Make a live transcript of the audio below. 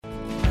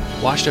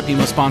Washed Up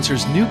Emo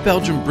sponsors New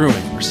Belgium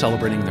Brewing are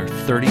celebrating their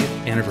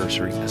 30th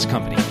anniversary as a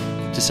company.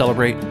 To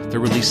celebrate, they're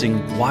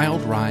releasing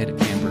Wild Ride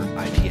Amber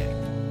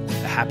IPA,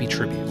 a happy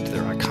tribute to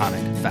their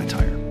iconic fat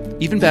tire.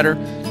 Even better,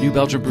 New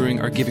Belgium Brewing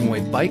are giving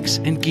away bikes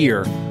and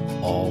gear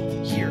all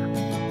year.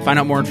 Find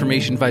out more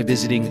information by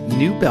visiting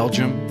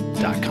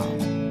newbelgium.com.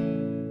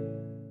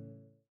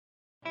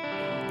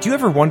 Do you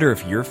ever wonder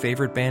if your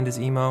favorite band is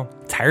emo?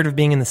 Tired of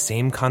being in the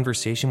same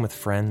conversation with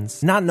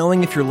friends? Not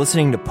knowing if you're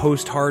listening to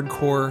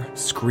post-hardcore,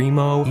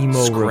 screamo,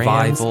 emo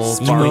revival,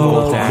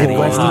 emo daddy,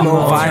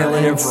 emo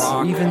violence,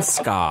 or even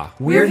ska?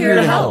 We're here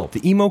to help.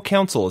 The Emo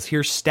Council is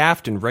here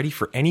staffed and ready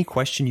for any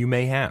question you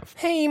may have.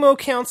 Hey, Emo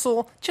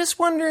Council. Just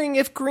wondering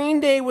if Green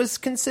Day was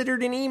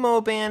considered an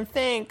emo band.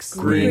 Thanks.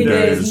 Green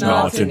Day is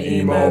not an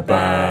emo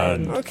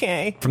band.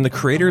 Okay. From the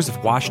creators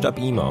of Washed Up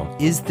Emo,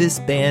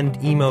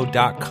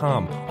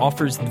 isthisbandemo.com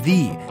offers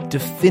the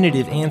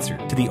definitive answer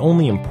to the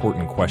only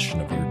important question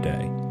of your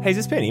day. Hey, is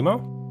this band emo?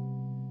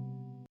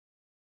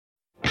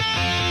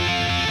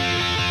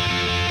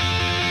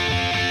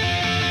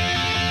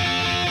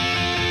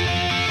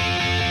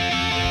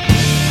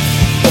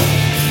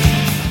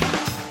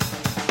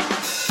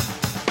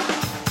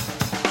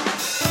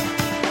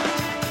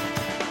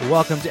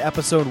 Welcome to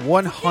episode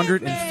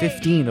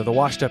 115 of the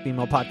Washed Up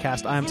Emo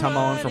podcast. I'm Tom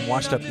Mullen from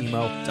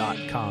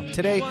washedupemo.com.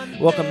 Today,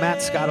 welcome Matt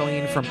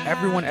Scottoline from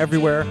Everyone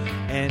Everywhere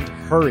and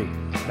Hurry.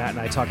 Matt and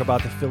I talk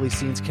about the Philly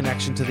scene's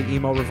connection to the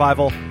emo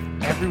revival,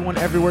 Everyone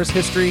Everywhere's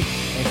history,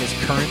 and his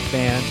current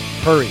band,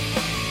 Hurry.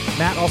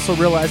 Matt also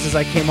realizes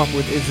I came up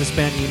with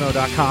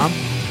isthisbandemo.com,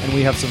 and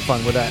we have some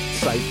fun with that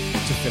site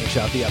to finish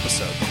out the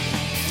episode.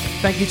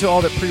 Thank you to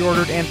all that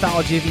pre-ordered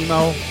Anthology of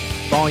Emo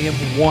Volume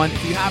 1.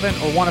 If you haven't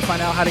or want to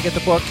find out how to get the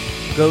book,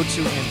 go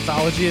to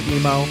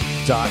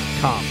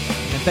anthologyofemo.com.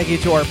 And thank you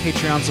to our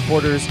Patreon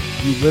supporters.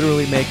 You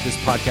literally make this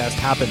podcast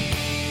happen.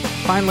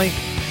 Finally,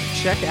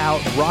 check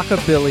out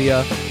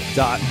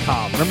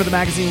rockabilia.com. Remember the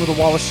magazine with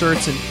the wall of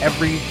shirts and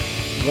every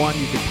one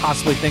you could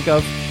possibly think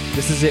of?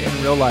 This is it in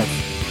real life.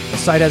 The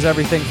site has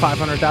everything,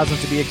 500,000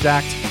 to be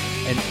exact,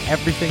 and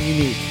everything you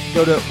need.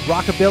 Go to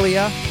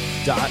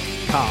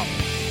rockabilia.com.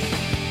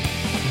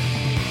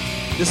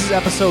 This is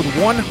episode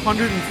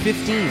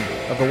 115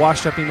 of the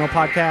Washed Up Emo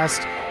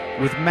podcast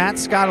with Matt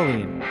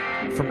Scottoline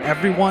from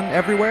Everyone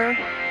Everywhere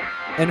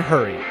and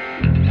Hurry.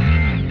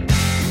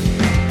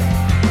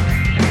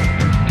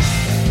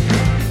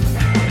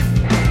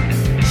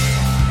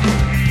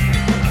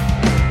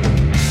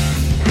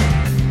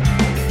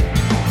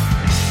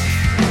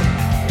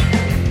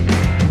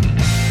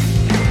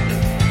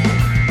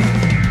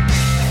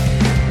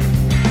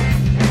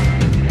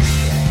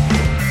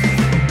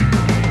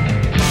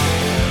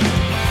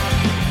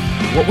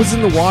 What was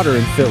in the water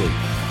in Philly?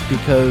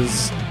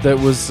 Because that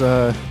was,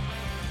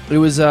 it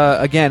was,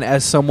 again,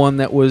 as someone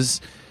that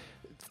was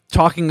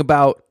talking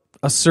about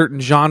a certain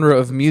genre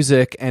of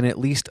music and at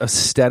least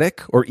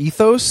aesthetic or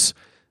ethos,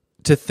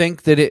 to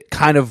think that it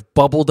kind of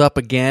bubbled up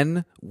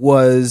again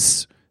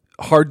was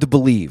hard to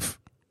believe.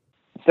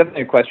 It's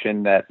definitely a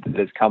question that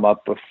has come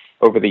up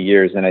over the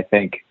years, and I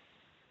think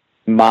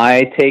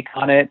my take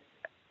on it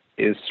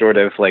is sort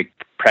of like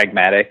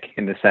pragmatic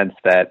in the sense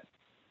that,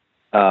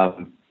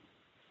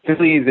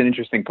 Philly is an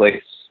interesting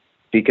place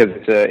because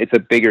it's a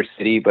bigger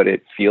city, but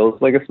it feels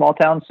like a small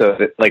town. So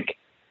that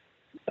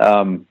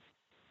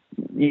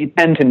you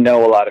tend to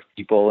know a lot of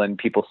people, and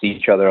people see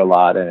each other a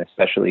lot, and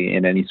especially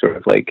in any sort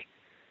of like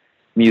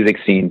music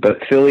scene.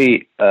 But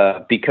Philly,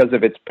 because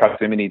of its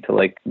proximity to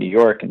like New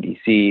York and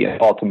DC and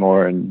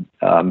Baltimore and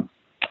all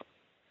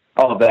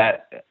of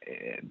that,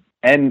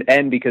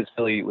 and because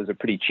Philly was a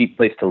pretty cheap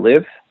place to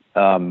live,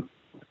 a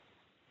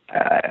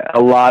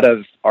lot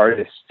of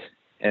artists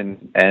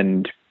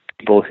and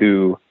people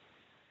who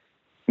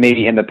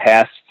maybe in the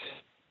past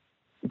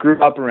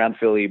grew up around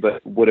Philly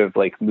but would have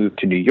like moved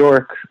to New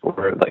York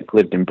or like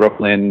lived in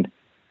Brooklyn,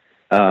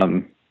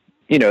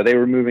 they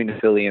were moving to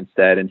Philly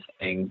instead and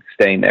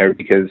staying there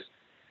because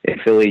in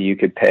Philly you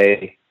could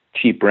pay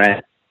cheap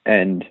rent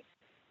and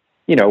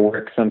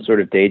work some sort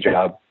of day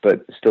job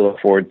but still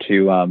afford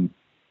to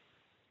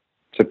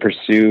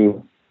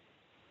pursue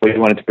what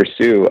you wanted to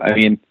pursue. I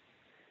mean,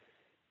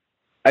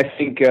 I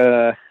think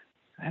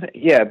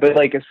but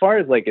like as far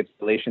as like its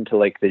relation to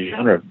like the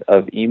genre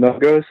of emo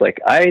goes,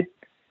 like I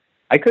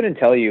couldn't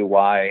tell you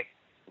why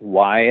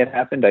it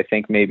happened. I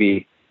think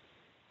maybe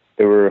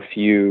there were a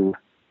few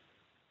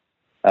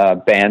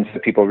bands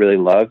that people really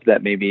loved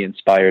that maybe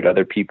inspired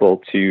other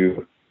people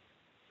to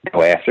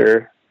go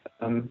after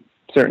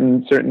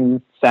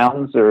certain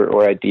sounds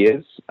or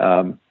ideas.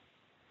 But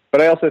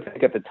I also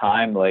think at the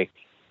time, like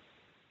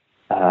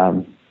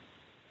I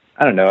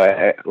don't know,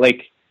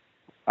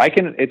 I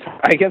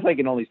guess I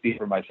can only speak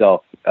for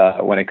myself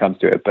when it comes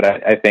to it, but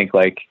I think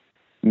like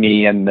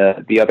me and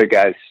the other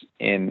guys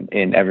in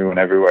Everyone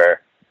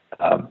Everywhere,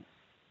 when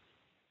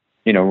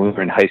we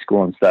were in high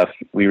school and stuff,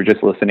 we were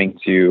just listening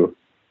to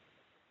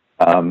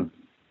what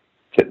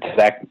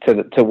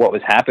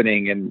was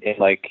happening in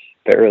like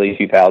the early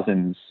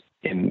 2000s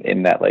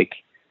in that like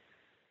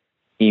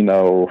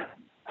emo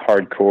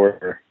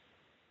hardcore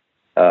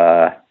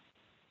like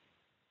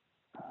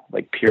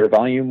pure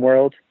volume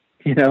world,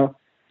 you know?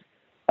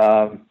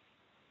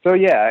 So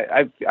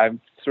yeah,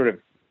 I'm sort of,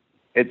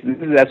 this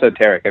is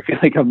esoteric. I feel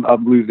like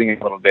I'm losing it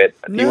a little bit.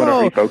 Do you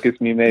want to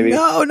refocus me maybe?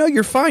 No,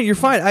 you're fine. You're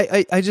fine.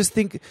 I just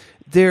think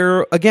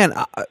there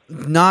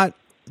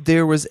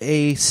was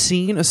a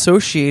scene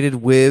associated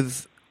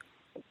with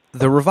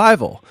the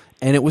revival,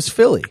 and it was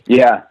Philly.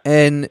 Yeah.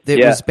 And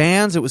it was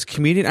bands, it was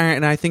community,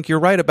 and I think you're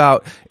right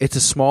about it's a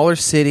smaller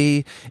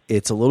city,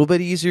 it's a little bit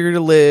easier to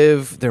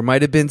live, there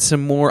might have been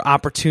some more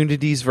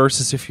opportunities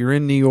versus if you're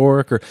in New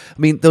York,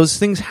 those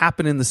things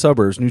happen in the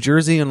suburbs. New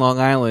Jersey and Long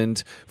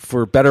Island,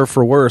 for better or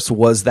for worse,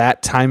 was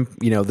that time,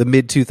 the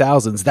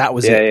mid-2000s, that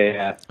was it.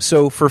 Yeah.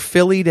 So for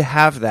Philly to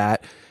have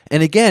that,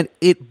 and again,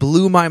 it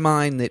blew my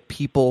mind that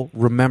people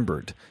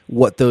remembered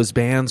what those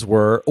bands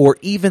were, or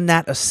even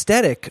that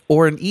aesthetic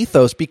or an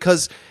ethos,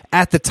 because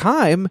at the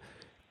time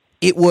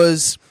it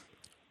was,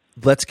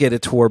 let's get a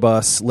tour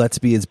bus, let's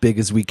be as big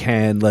as we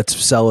can, let's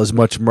sell as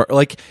much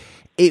like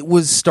it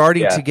was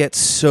starting to get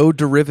so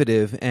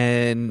derivative.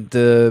 And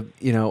the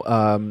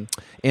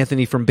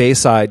Anthony from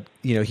Bayside,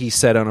 he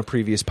said on a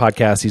previous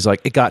podcast, he's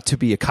like, it got to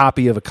be a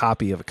copy of a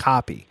copy of a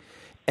copy.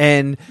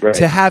 And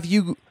to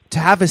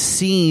have a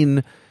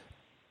scene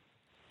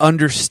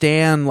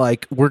understand,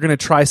 like, we're going to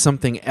try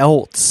something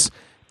else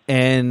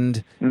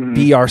and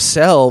be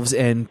ourselves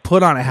and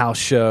put on a house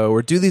show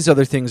or do these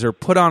other things or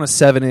put on a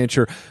 7-inch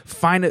or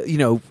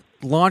find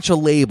launch a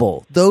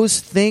label. Those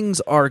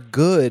things are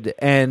good.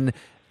 And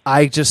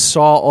I just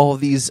saw all of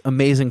these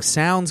amazing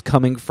sounds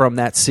coming from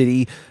that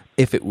city.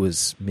 If it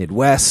was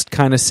Midwest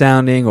kind of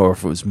sounding, or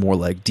if it was more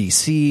like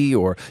DC,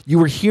 or you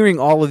were hearing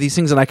all of these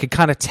things, and I could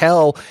kind of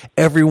tell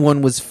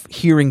everyone was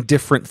hearing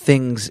different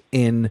things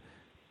in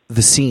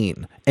the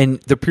scene,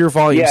 and the pure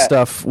volume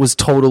stuff was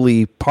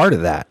totally part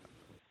of that.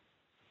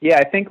 Yeah,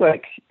 I think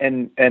I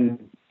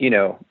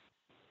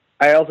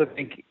also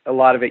think a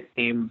lot of it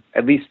came,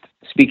 at least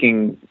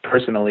speaking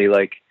personally,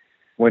 like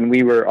when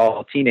we were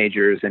all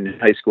teenagers and in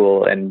high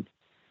school, and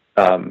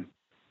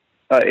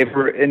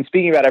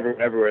speaking about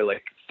everyone everywhere,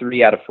 like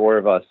 3 out of 4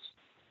 of us,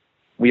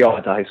 we all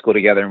went to high school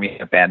together, and we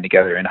had a band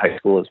together in high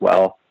school as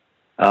well.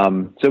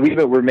 So we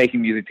were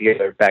making music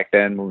together back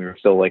then when we were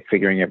still like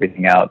figuring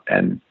everything out,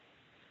 and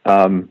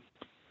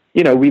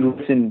we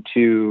listened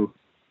to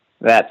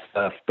that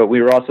stuff, but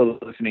we were also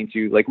listening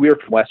to, like, we were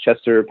from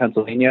Westchester,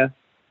 Pennsylvania,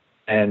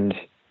 and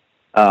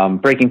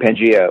Breaking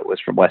Pangea was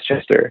from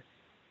Westchester,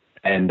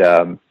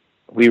 and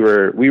we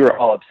were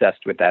all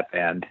obsessed with that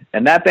band.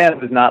 And that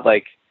band was not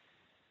like,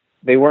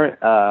 they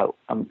weren't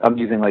I'm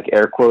using like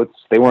air quotes,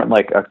 they weren't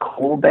like a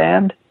cool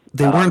band.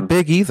 They weren't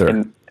big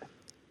either.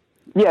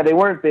 Yeah, they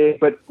weren't big,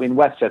 but in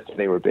Westchester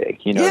they were big.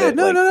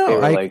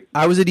 No.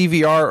 I was at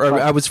EVR, or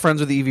I was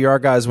friends with the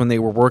EVR guys when they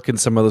were working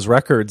some of those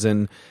records,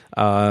 and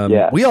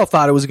we all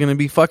thought it was going to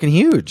be fucking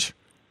huge.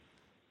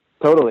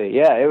 Totally,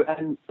 yeah.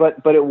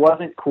 But it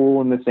wasn't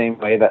cool in the same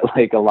way that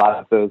like a lot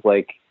of those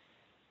like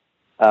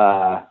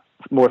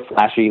more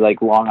flashy like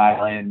Long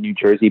Island, New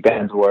Jersey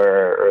bands were.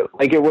 Or,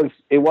 like it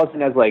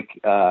wasn't as like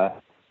tough,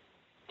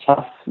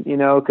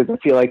 because I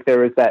feel like there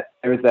was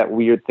that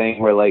weird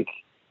thing where like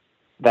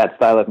that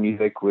style of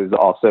music was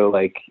also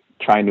like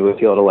trying to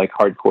appeal to like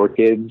hardcore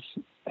kids,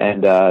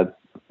 and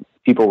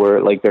people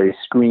were like very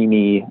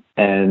screamy,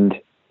 and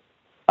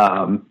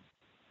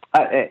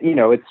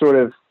it's sort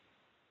of,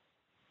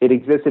 it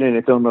existed in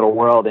its own little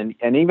world. And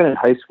even in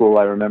high school,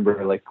 I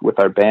remember like with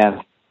our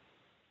band,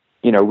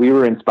 we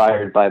were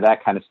inspired by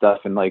that kind of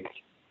stuff. And like,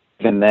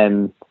 and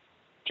then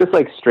just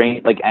like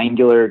strange, like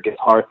angular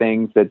guitar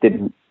things that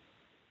didn't,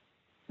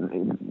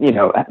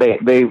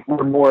 they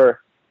were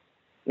more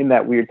in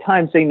that weird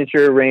time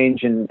signature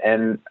range. And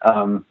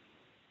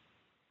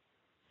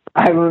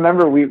I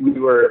remember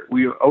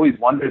we always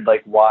wondered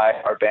like why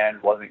our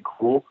band wasn't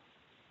cool.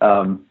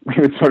 We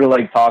would sort of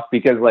like talk,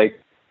 because like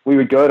we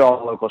would go to all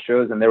the local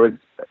shows, and there was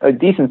a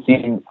decent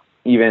scene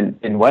even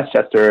in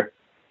Westchester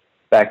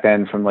back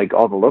then from like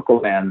all the local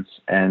bands.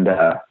 And,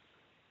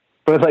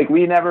 but like,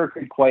 we never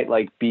could quite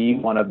like be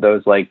one of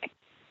those like,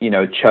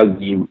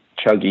 chuggy,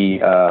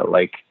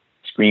 like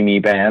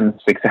screamy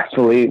bands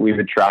successfully. We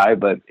would try,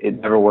 but it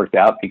never worked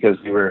out, because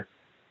we were,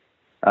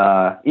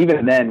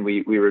 even then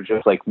we were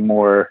just like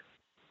more,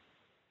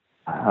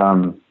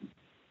 I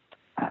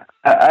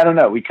don't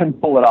know. We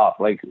couldn't pull it off.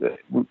 Like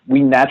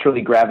we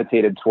naturally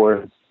gravitated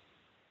towards,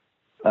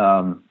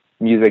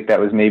 music that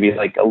was maybe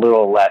like a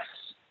little less,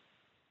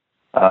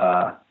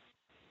 on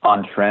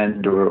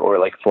trend or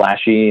like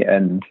flashy,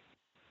 and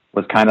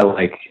was kind of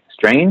like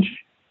strange,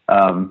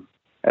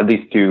 at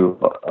least to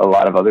a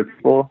lot of other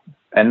people.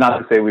 And not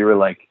to say we were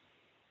like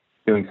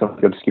doing some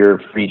obscure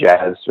free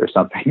jazz or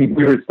something.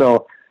 We were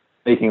still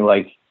making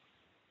like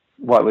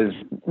what was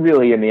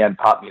really in the end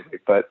pop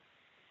music. But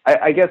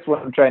I guess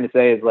what I'm trying to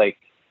say is like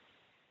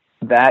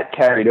that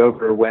carried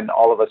over when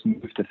all of us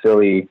moved to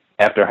Philly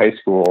after high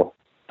school.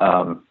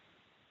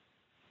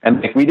 And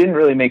like, we didn't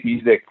really make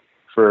music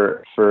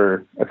for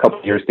a couple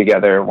of years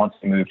together once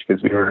we moved,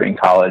 because we were in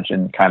college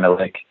and kind of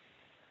like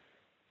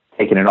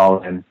taking it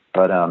all in.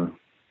 But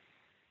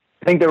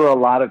I think there were a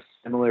lot of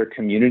similar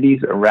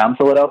communities around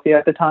Philadelphia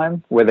at the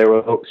time where there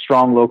were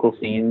strong local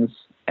scenes,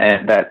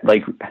 and that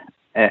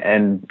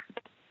and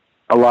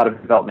a lot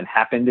of development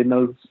happened in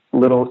those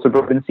little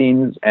suburban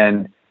scenes,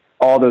 and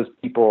all those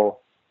people,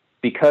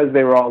 because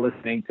they were all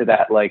listening to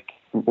that like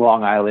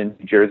Long Island,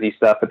 New Jersey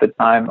stuff at the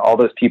time, all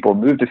those people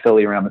moved to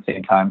Philly around the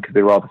same time because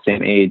they were all the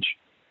same age,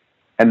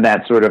 and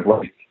that sort of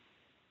like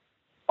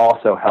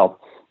also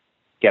helped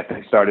get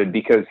things started,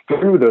 because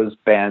through those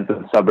bands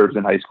in the suburbs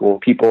in high school,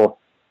 people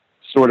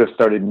sort of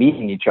started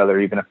meeting each other,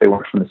 even if they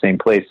weren't from the same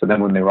place. So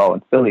then when they were all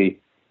in Philly,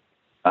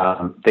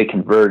 they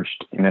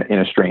converged in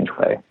a strange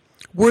way.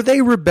 Were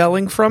they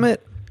rebelling from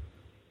it?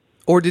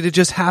 Or did it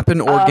just happen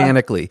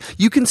organically?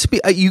 You can speak.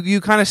 You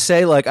kind of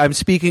say like, I'm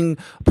speaking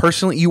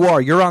personally.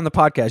 You're on the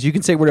podcast. You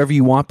can say whatever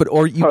you want,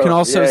 or you can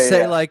also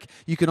say like,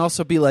 you can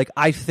also be like,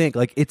 I think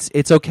like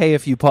it's okay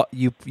if you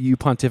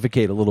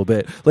pontificate a little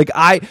bit. Like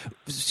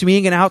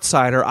being an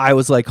outsider, I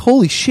was like,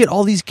 holy shit,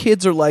 all these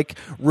kids are like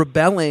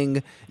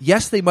rebelling.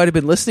 Yes, they might have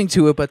been listening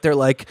to it, but they're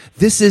like,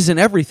 this isn't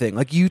everything.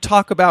 Like you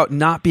talk about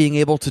not being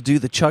able to do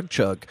the chug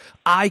chug.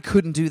 I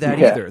couldn't do that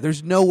either.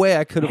 There's no way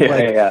I could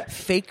have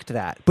faked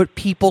that, but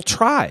people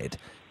tried,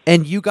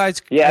 and you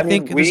guys. Yeah, I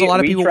think there's a lot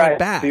of people went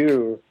back.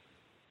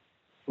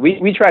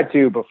 We tried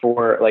to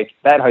before, like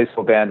that high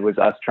school band was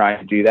us trying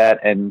to do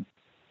that and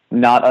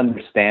not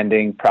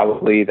understanding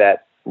probably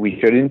that we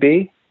shouldn't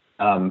be,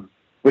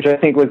 which I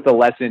think was the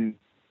lesson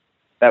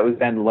that was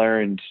then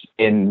learned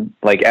in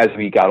like as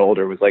we got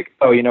older, was like,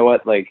 oh, you know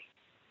what, like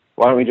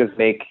why don't we just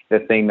make the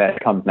thing that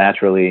comes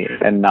naturally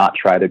and not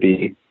try to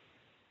be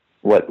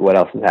what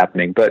else is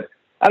happening. But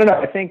I don't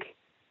know, I think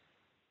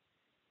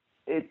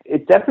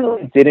it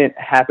definitely didn't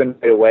happen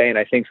right away, and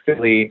I think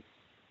Philly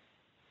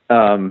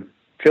in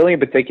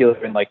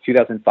particular in like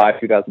 2005,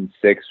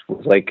 2006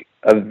 was like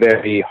a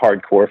very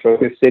hardcore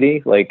focused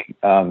city. Like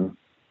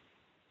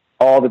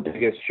all the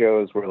biggest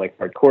shows were like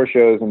hardcore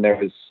shows, and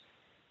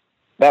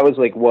that was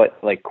like what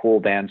like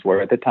cool bands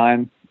were at the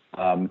time.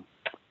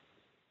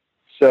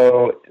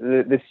 So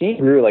the scene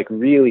grew like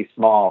really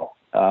small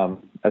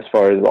as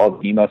far as all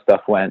the emo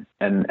stuff went,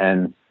 and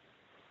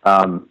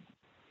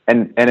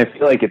I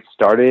feel like it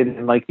started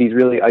in like these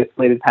really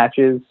isolated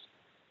patches,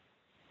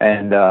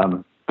 and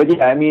but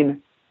yeah, I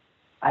mean,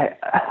 I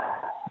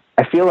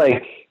feel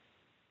like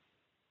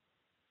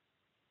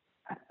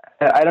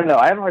I don't know.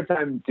 I have a hard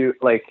time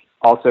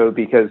also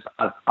because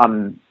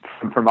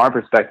from our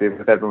perspective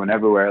with Everyone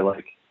Everywhere,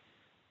 like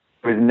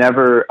there was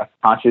never a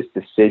conscious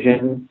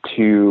decision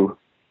to,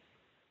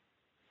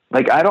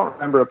 like, I don't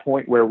remember a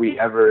point where we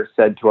ever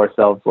said to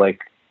ourselves,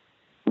 like,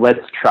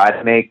 let's try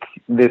to make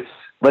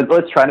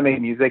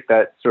music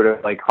that sort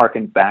of like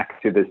harkens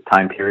back to this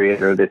time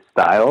period or this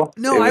style.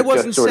 No, I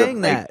wasn't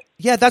saying that. Like,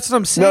 yeah, that's what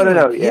I'm saying.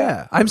 No. Like,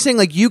 yeah. I'm saying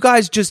like you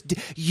guys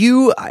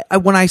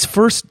when I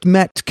first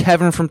met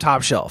Kevin from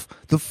Top Shelf,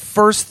 the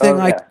first thing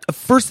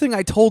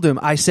I told him,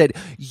 I said,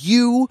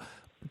 you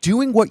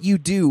doing what you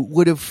do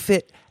would have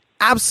fit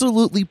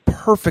absolutely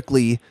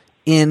perfectly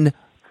in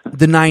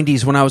the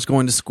 90s when I was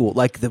going to school.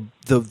 Like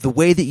the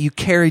way that you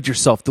carried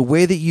yourself, the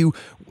way that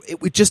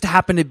it just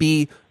happened to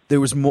be, there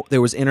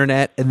was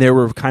internet, and there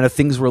were kind of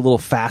things were a little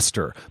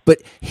faster, but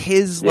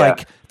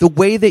like the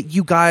way that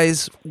you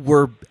guys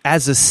were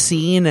as a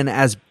scene and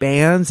as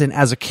bands and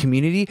as a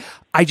community,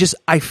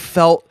 I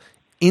felt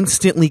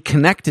instantly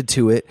connected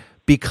to it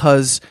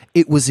because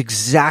it was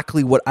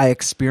exactly what I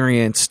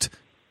experienced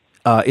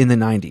in the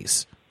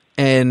 90s.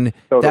 And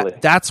totally.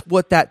 that's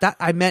what that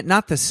I meant,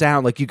 not the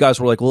sound like you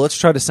guys were like, well, let's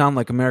try to sound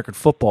like American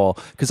football,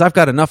 because I've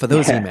got enough of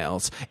those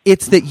emails.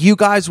 It's that you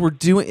guys were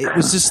doing, it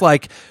was just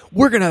like,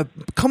 we're going to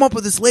come up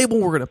with this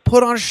label, we're going to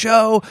put on a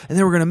show, and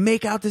then we're going to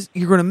make out this,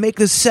 you're going to make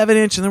this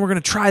 7-inch, and then we're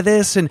going to try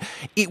this. And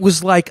it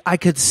was like, I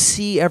could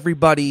see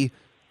everybody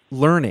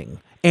learning,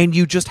 and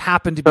you just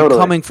happened to be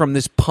coming from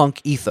this punk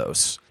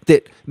ethos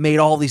that made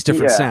all these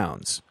different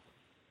sounds.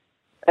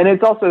 And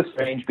it's also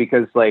strange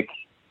because like,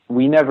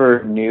 we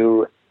never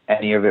knew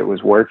any of it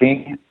was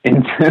working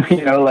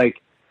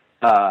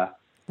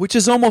which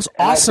is almost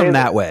awesome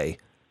that way.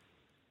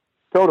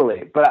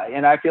 Totally. But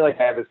I feel like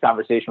I have this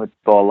conversation with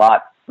people a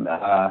lot.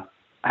 I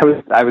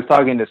was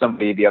talking to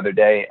somebody the other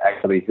day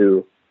actually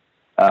who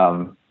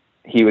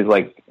he was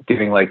like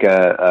doing like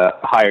a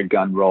hired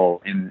gun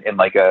role in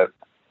like an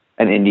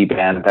indie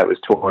band that was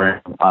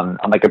touring on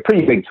like a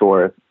pretty big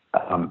tour,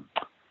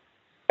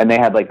 and they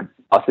had like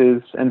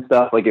buses and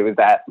stuff, like it was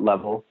that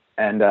level.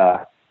 And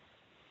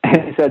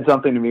he said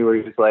something to me where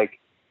he was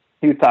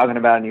talking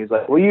about, and he was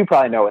like, well, you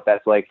probably know what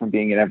that's like from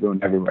being in Everyone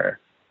Everywhere.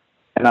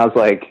 And I was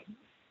like,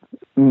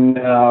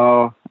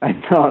 no, I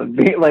don't.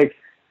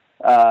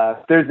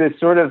 There's this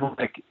sort of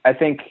like, I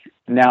think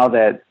now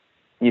that,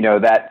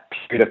 that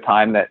period of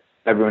time that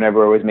Everyone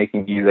Everywhere was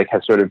making music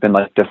has sort of been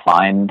like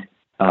defined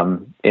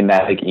in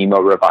that like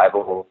emo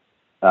revival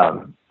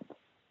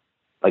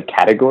like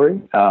category.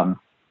 And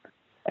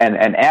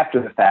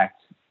after the fact,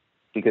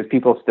 because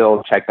people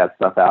still check that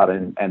stuff out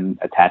and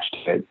attach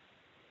to it,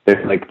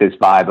 there's like this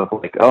vibe of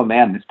like, oh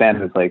man, this band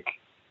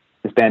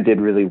did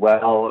really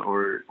well,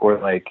 or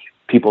like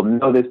people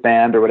know this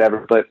band or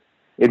whatever, but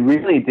it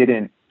really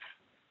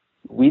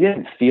we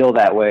didn't feel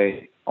that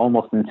way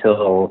almost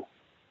until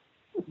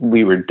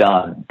we were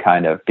done,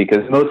 kind of,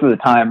 because most of the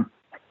time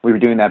we were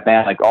doing that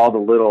band, like all the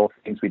little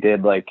things we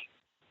did, like,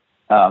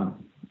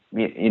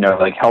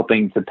 like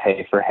helping to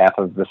pay for half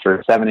of the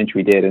first 7-inch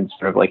we did, and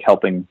sort of like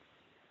helping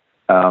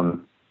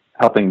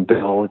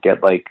Bill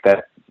get like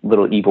that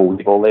little Evil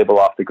Weevil label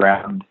off the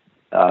ground,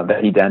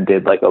 that he then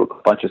did like a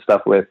bunch of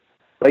stuff with.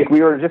 Like,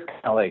 we were just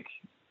kind of like,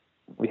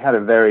 we had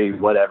a very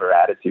whatever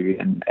attitude,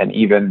 and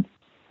even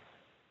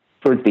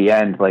towards the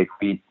end, like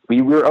we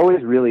were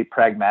always really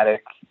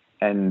pragmatic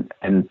and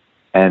kind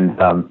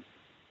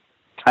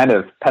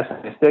of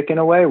pessimistic in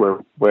a way,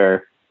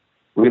 where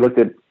we looked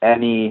at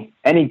any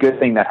good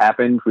thing that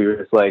happened. We were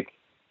just like,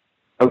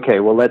 okay,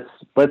 well,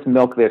 let's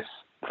milk this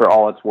for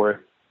all it's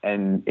worth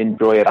and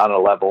enjoy it on a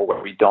level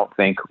where we don't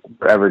think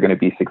we're ever going to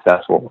be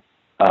successful.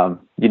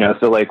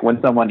 So like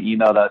when someone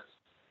emailed us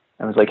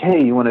and was like,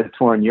 hey, you want to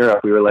tour in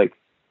Europe? We were like,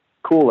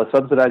 cool, a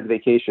subsidized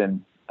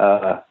vacation.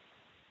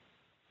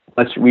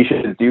 We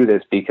should do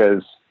this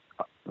because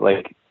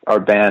like our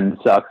band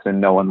sucks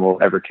and no one will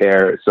ever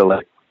care. So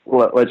like,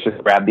 let's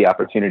just grab the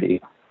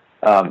opportunity.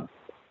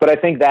 But I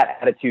think that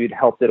attitude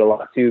helped it a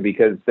lot too,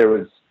 because there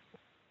was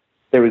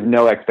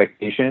no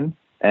expectation,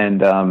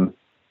 and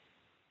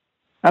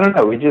I don't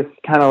know, we just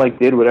kind of like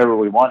did whatever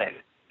we wanted,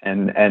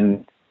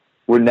 and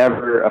we're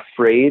never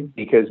afraid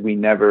because we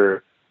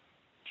never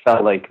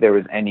felt like there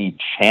was any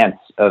chance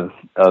of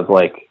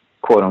like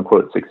quote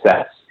unquote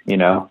success.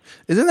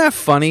 Isn't that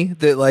funny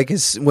that like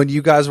when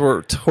you guys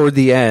were toward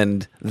the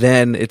end,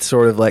 then it's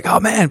sort of like, oh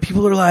man,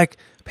 people are like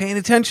paying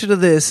attention to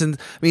this, and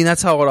I mean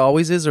that's how it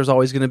always is. There's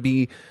always going to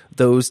be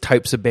those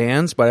types of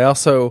bands, but I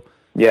also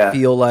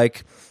feel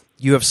like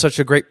you have such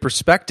a great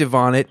perspective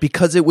on it,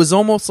 because it was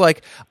almost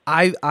like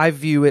I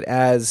view it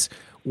as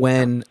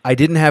when I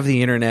didn't have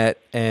the internet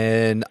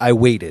and I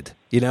waited.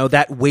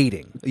 That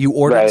waiting. You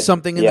ordered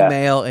something in the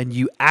mail and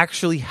you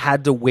actually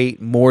had to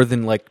wait more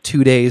than like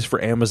 2 days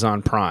for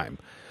Amazon Prime.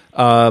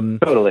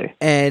 Totally.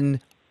 And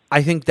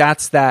I think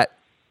that's that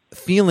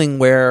feeling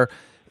where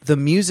the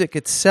music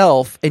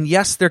itself, and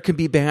yes, there can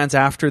be bands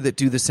after that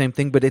do the same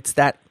thing, but it's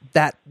that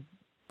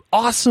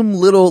awesome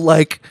little,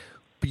 like,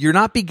 you're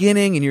not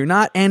beginning and you're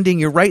not ending,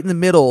 you're right in the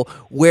middle,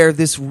 where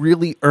this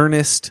really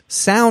earnest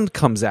sound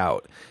comes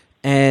out.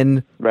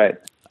 And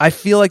I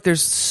feel like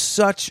there's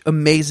such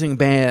amazing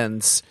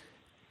bands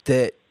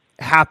that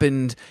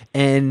happened,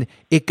 and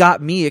it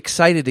got me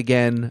excited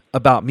again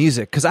about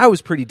music, because I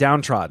was pretty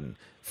downtrodden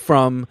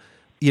from,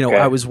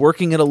 I was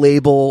working at a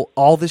label,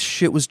 all this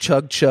shit was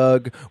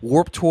chug,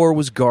 Warped Tour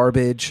was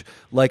garbage,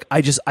 like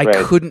I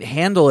couldn't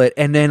handle it,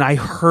 and then I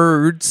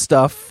heard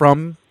stuff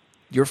from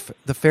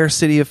the fair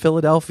city of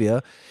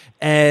Philadelphia,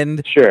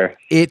 and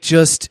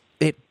it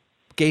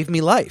gave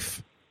me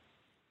life.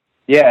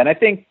 Yeah, and I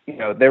think,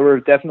 there were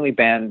definitely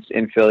bands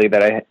in Philly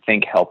that I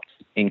think helped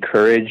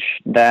encourage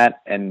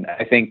that, and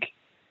I think,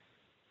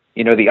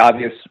 the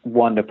obvious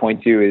one to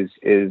point to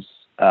is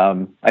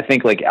I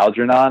think like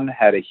Algernon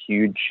had a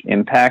huge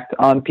impact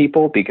on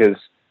people, because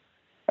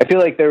I feel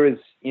like there was,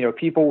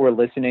 people were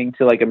listening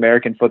to like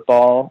American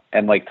football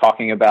and like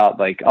talking about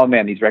like, oh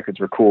man, these records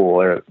were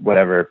cool or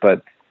whatever,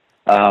 but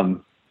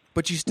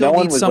you still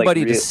need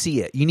somebody to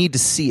see it. You need to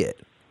see it.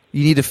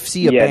 You need to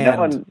see a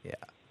band.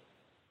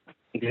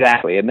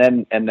 Exactly. And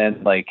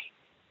then like,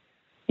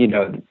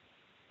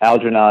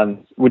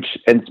 Algernon, which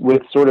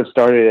sort of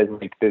started as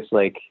like this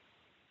like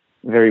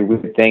very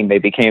weird thing, they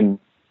became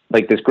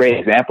like this great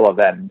example of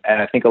that. And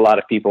I think a lot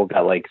of people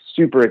got like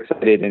super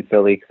excited in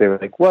Philly because they were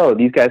like, whoa,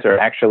 these guys are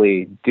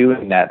actually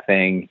doing that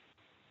thing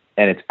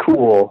and it's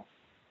cool.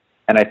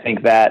 And I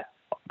think that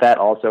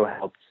also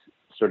helps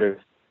sort of,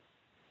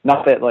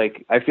 not that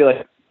like, I feel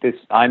like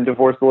I'm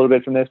divorced a little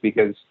bit from this,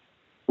 because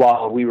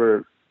while we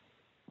were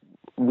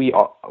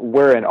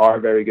and are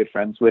very good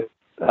friends with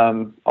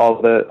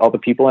all the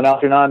people in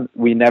Algernon,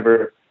 we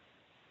never,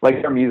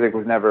 like, our music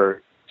was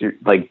never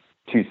like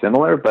too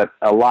similar, but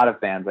a lot of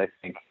bands, I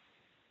think,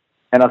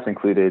 and us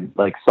included,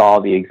 like saw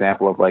the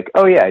example of like,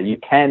 oh yeah, you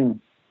can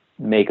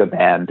make a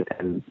band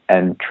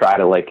and try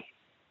to like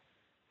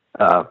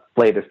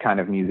play this kind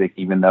of music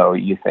even though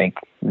you think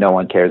no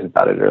one cares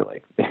about it, or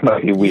like it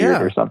might be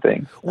weird or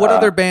something. What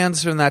other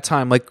bands from that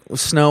time? Like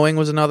Snowing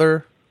was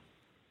another?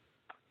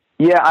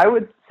 Yeah, I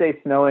would say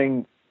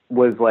Snowing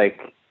was like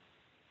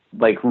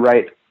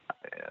right.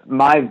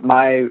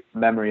 My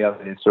memory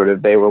of it is sort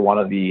of, they were one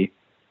of the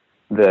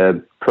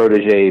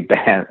protege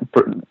band.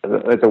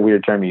 That's a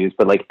weird term to use,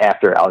 but like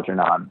after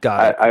Algernon,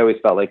 I always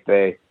felt like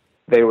they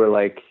were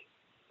like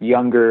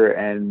younger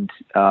and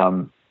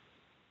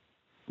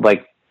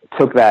like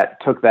took that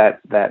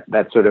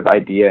sort of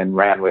idea and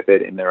ran with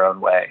it in their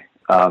own way.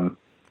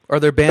 Are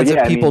there bands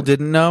that people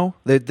didn't know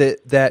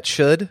that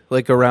should,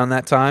 like, around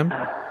that time?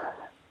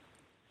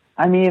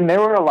 I mean, there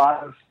were a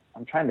lot of,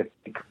 I'm trying to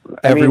think.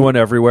 Everyone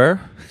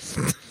Everywhere?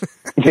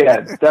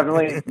 Yeah,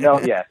 definitely.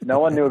 No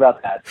one knew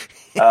about that.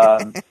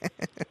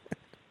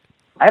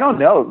 I don't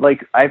know.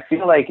 Like, I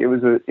feel like it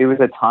was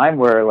a time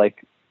where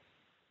like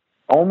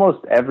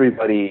almost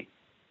everybody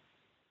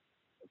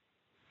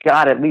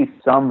got at least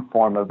some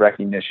form of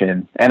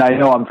recognition. And I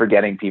know I'm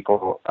forgetting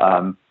people.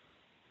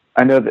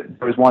 I know that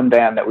there was one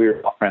band that we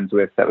were all friends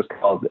with that was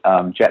called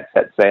Jet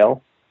Set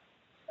Sail.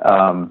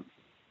 And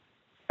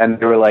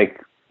they were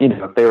like, you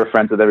know, they were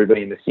friends with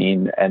everybody in the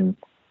scene. And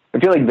I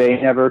feel like they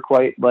never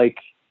quite like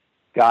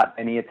got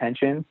any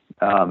attention.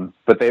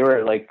 But they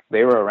were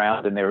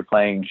around and they were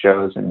playing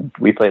shows, and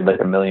we played like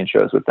 1 million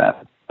shows with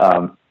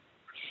them.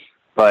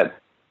 But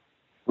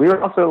we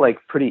were also like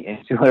pretty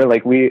insular.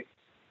 Like I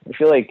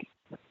feel like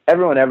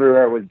Everyone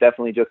Everywhere was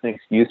definitely just an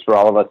excuse for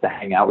all of us to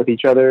hang out with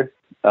each other,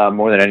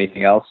 more than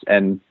anything else.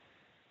 And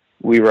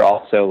we were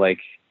also like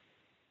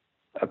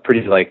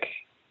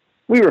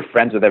we were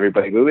friends with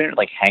everybody, but we didn't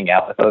like hang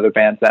out with other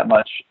bands that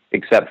much,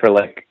 except for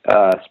like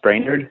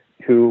Sprainerd,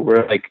 who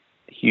were like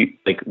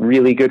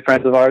really good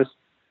friends of ours.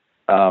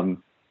 And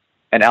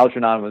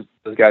Algernon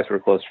those guys were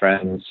close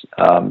friends.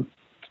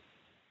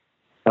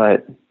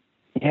 But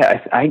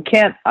yeah,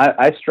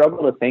 I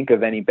struggle to think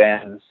of any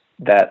bands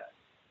that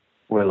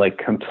were like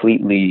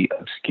completely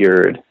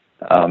obscured.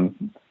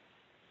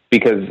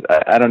 Because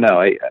I don't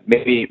know,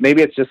 maybe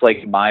it's just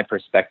like my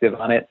perspective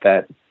on it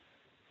that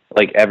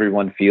like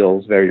everyone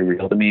feels very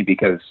real to me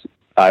because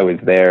I was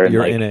there. And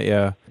you're like, in it,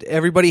 yeah.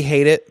 Everybody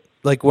hate it,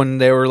 like when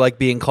they were like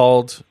being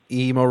called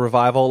emo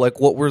revival. Like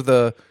what was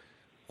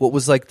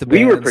like the band's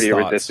we were pretty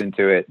thoughts? resistant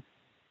to it.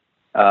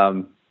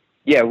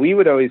 Yeah, we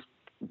would always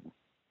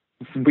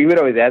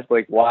ask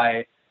like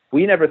why.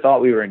 We never thought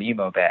we were an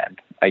emo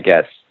band, I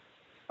guess.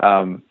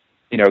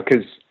 You know,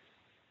 because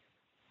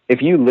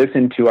if you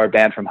listen to our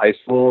band from high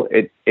school,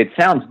 it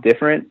sounds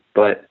different,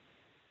 but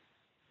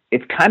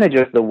it's kind of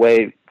just the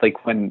way,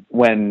 like when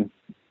the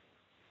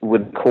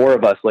core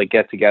of us like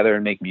get together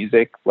and make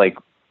music, like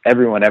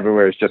Everyone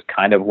Everywhere is just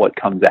kind of what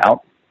comes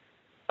out.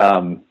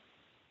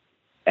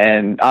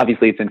 And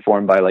obviously it's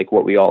informed by like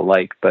what we all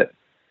like, but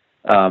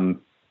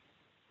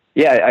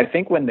yeah, I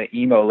think when the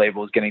emo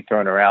label was getting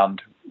thrown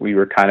around, we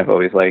were kind of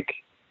always like,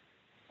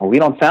 well, we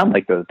don't sound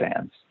like those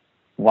bands.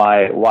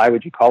 Why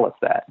would you call us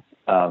that?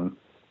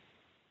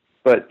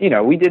 But you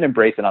know, we did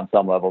embrace it on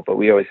some level, but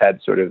we always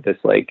had sort of this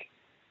like,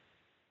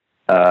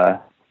 it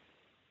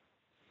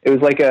was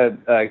like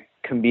a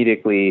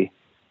comedically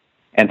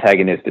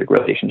antagonistic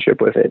relationship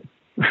with it.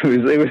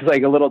 It was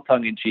like a little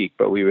tongue in cheek,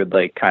 but we would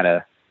like kind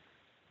of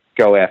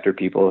go after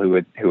people who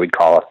would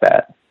call us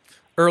that.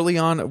 Early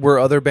on, were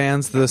other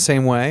bands the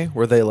same way?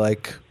 Were they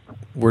like,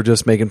 we're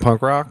just making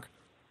punk rock?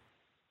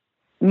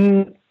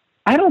 I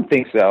don't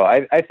think so.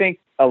 I think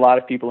a lot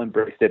of people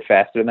embraced it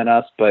faster than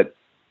us, but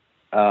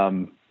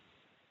I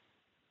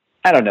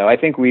don't know. I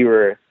think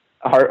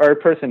our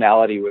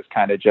personality was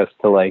kind of just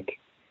to like,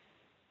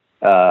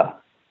 I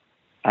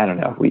don't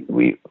know.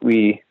 We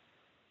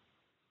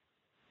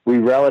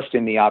relished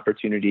in the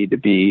opportunity to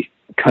be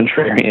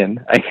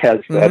contrarian, I guess,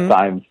 at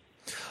times.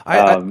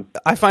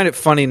 I find it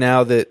funny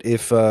now that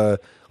if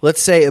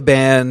let's say a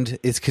band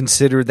is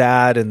considered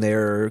that and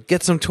they're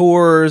get some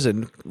tours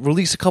and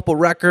release a couple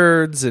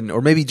records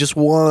or maybe just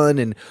one,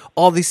 and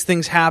all these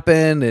things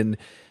happen, and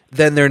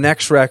then their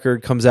next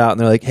record comes out and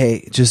they're like,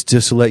 hey, just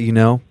to let you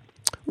know,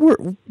 we're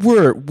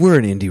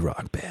an indie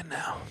rock band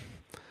now.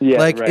 Yeah,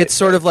 like right, it's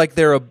sort of like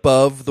they're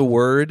above the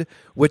word,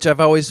 which I've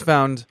always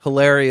found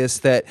hilarious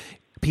that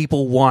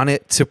people want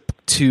it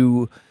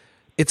to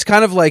it's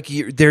kind of like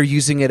they're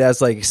using it as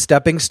like a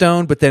stepping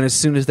stone, but then as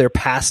soon as they're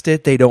past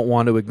it, they don't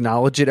want to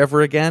acknowledge it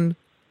ever again.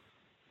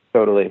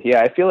 Totally.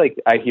 Yeah, I feel like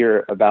I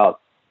hear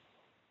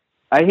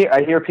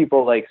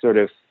people like sort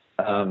of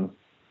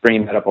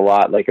bringing that up a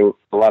lot, like a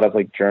lot of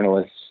like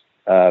journalists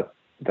that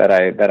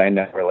I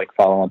know or like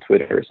follow on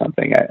Twitter or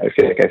something. I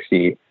feel like I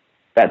see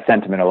that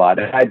sentiment a lot,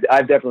 and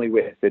I've definitely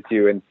witnessed it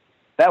too. And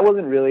that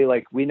wasn't really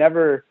like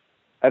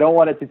I don't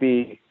want it to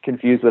be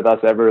confused with us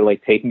ever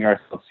like taking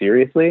ourselves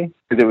seriously,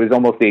 because it was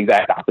almost the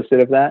exact opposite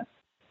of that.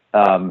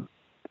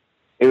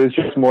 It was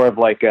just more of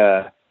like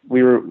it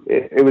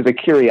was a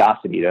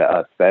curiosity to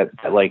us that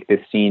like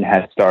this scene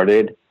had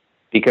started,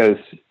 because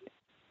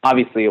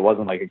obviously it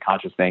wasn't like a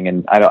conscious thing,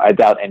 and I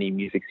doubt any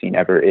music scene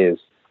ever is.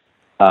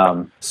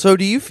 So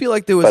do you feel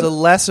like there was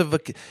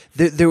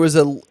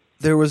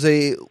there was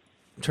a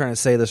I'm trying to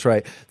say this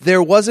right.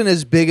 There wasn't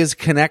as big as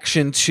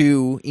connection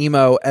to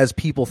emo as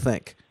people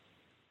think?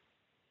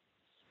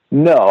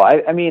 No,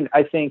 I mean,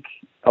 I think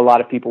a lot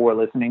of people were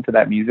listening to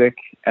that music,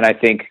 and I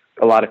think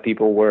a lot of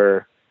people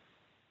were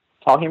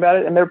talking about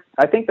it. And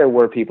I think there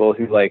were people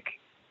who like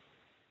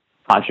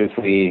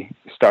consciously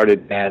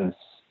started bands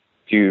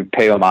to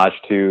pay homage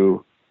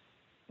to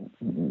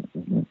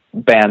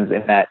bands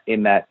in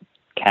that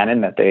canon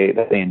that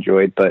they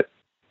enjoyed. But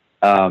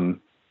I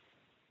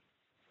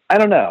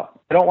don't know.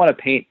 I don't want to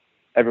paint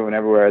Everyone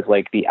Everywhere as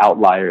like the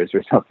outliers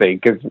or something,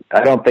 because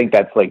I don't think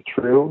that's like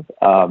true.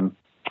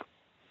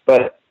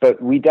 But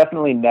we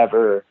definitely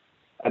never,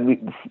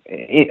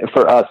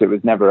 for us, it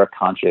was never a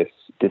conscious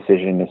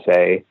decision to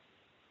say,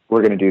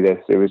 we're going to do this.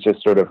 It was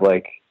just sort of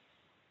like,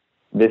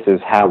 this is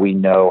how we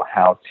know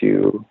how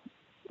to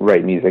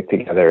write music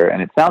together.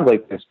 And it sounds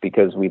like this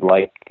because we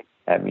like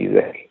at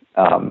music.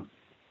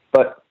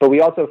 But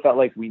we also felt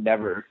like we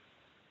never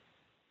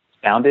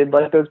sounded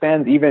like those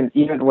bands. Even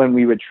when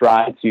we would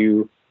try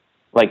to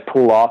like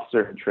pull off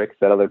certain tricks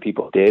that other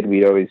people did,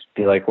 we'd always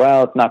be like,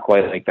 well, it's not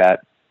quite like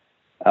that.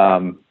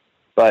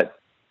 But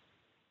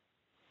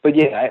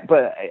yeah,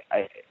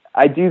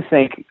 I do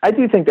think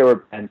there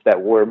were bands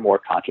that were more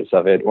conscious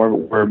of it, or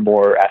were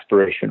more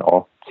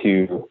aspirational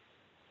to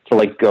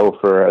like go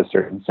for a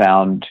certain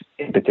sound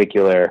in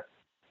particular.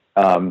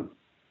 And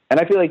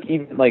I feel like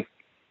even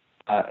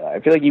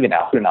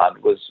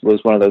Algernon was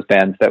one of those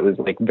bands that was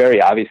like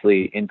very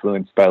obviously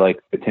influenced by like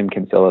the Tim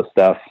Kinsella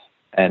stuff,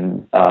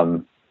 and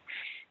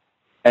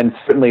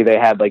certainly they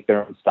had like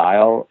their own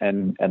style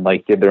and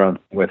like did their own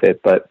thing with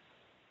it. But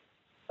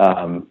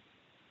I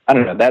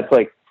don't know. That's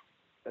like,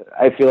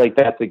 I feel like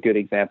that's a good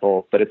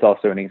example, but it's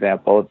also an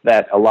example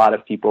that a lot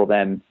of people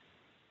then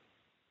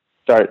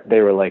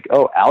they were like,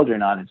 oh,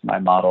 Algernon is my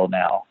model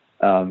now.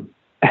 And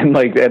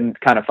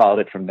kind of followed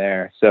it from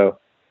there. So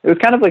it was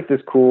kind of like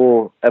this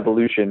cool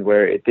evolution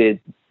where it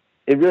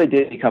really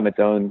did become its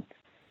own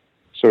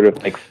sort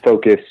of like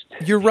focused,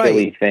 you're right,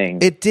 silly thing.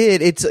 It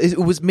did.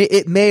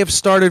 It may have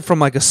started from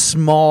like a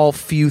small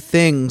few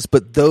things,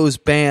 but those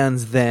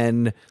bands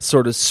then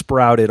sort of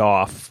sprouted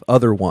off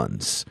other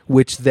ones,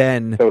 which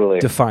then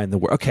defined the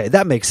word. Okay,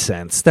 that makes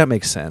sense.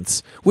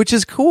 Which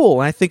is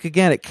cool. And I think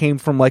again, it came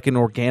from like an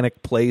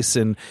organic place,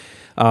 and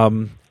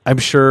I'm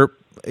sure.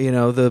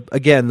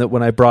 That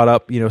when I brought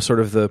up,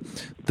 sort of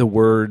the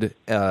word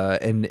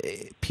and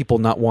people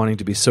not wanting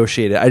to be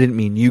associated, I didn't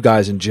mean you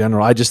guys in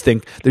general. I just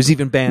think there's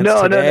even bands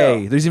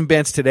today. No. There's even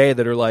bands today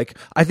that are like,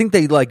 I think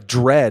they like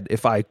dread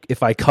if I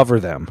cover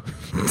them.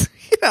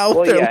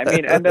 Well, yeah, I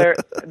mean, and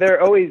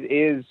there always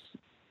is.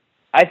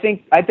 I feel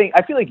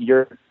like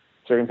your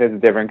circumstance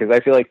is different because I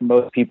feel like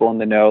most people in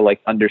the know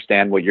like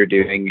understand what you're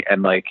doing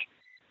and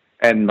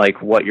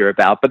what you're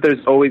about, but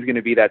there's always going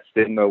to be that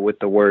stigma with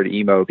the word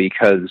emo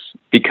because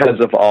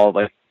of all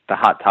like the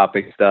Hot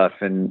Topic stuff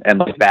and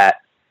like that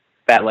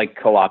like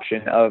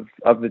co-option of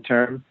the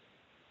term.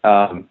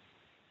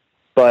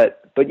 But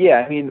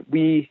yeah, I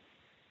mean,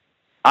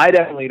 I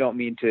definitely don't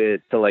mean to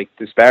like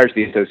disparage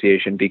the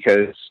association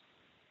because,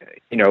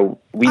 we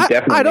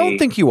definitely. I don't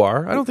think you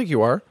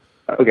are.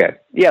 Okay.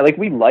 Yeah. Like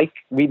we like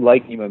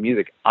emo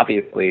music,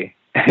 obviously.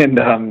 And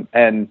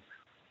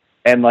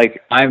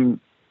like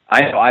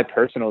I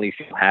personally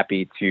feel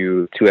happy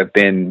to have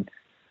been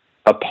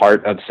a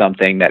part of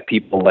something that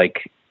people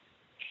like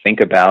think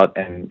about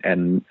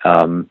and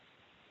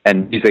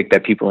music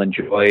that people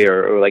enjoy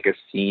or like a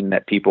scene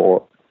that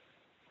people,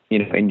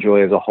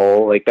 enjoy as a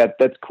whole. Like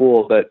that's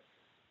cool. But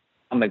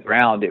on the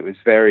ground, it was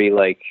very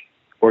like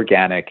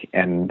organic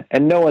and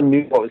no one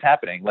knew what was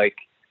happening. Like,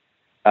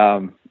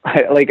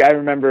 I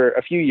remember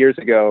a few years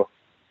ago,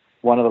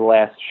 one of the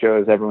last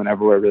shows Everyone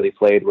Everywhere really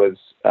played was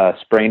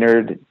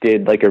Sprainerd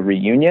did like a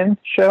reunion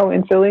show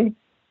in Philly.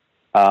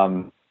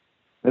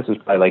 This was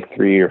probably like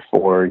 3 or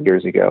 4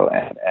 years ago.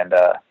 And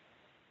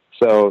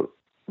so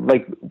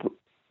like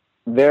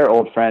they're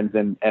old friends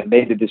and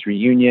they did this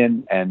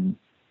reunion and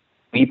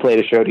we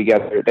played a show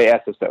together. They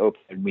asked us to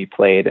open and we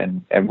played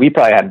and we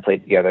probably hadn't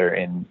played together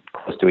in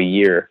close to a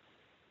year.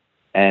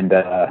 And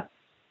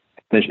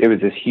it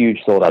was this huge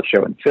sold out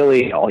show in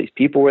Philly. All these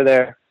people were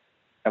there.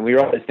 And we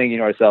were always thinking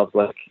to ourselves,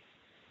 like,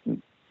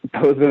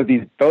 both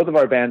of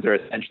our bands are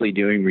essentially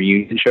doing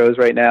reunion shows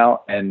right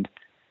now. And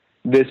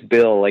this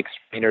bill, like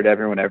Sprainerd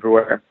Everyone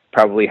Everywhere,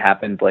 probably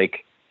happened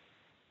like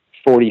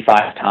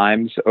 45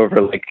 times over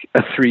like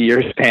a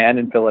 3-year span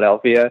in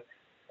Philadelphia.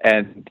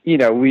 And,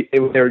 there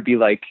would be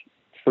like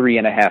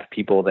 3.5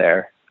 people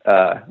there,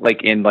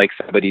 like in like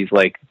somebody's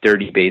like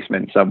dirty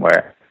basement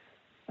somewhere.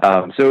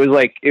 So it was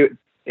like,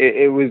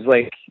 it was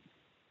like,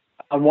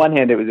 on one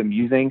hand, it was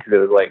amusing because it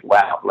was like,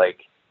 wow,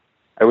 like,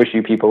 I wish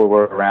you people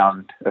were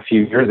around a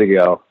few years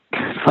ago.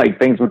 Like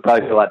things would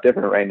probably be a lot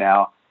different right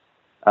now.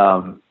 But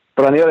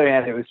on the other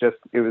hand, it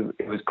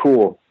was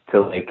cool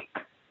to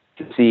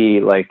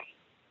see like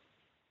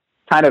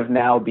kind of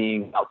now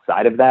being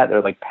outside of that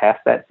or like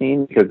past that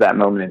scene because that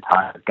moment in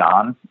time is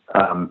gone.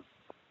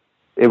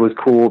 It was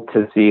cool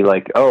to see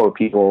like, oh,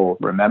 people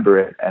remember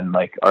it and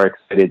like are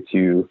excited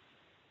to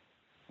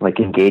like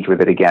engage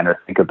with it again or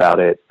think about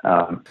it.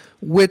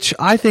 Which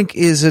I think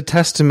is a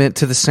testament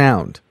to the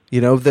sound.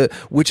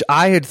 Which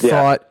I had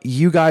thought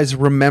you guys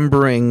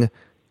remembering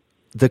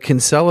the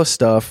Kinsella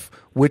stuff,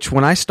 which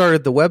when I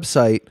started the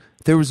website,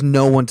 there was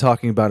no one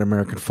talking about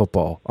American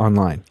football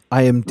online.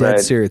 I am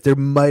dead serious. There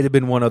might have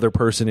been one other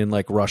person in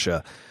like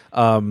Russia,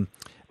 and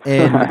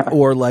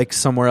or like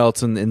somewhere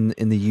else in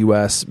the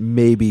US,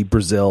 maybe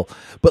Brazil,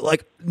 but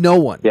like no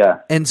one.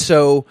 Yeah. And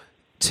so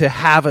to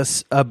have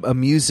a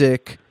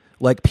music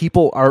like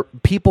people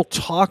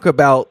talk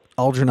about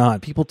Algernon,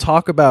 people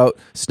talk about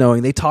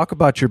Snowing, they talk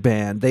about your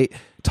band, they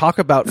talk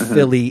about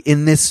Philly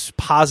in this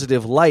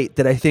positive light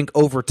that I think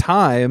over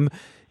time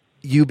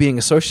you being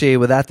associated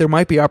with that, there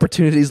might be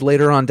opportunities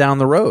later on down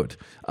the road.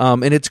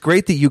 And it's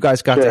great that you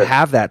guys got to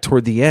have that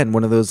toward the end,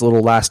 one of those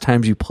little last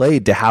times you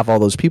played, to have all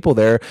those people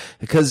there,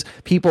 because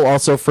people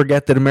also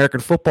forget that American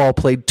football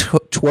played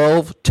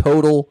 12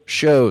 total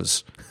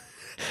shows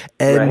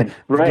and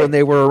when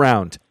they were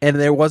around, and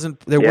there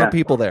weren't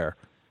people there.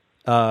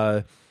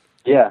 It's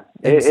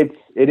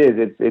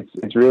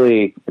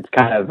really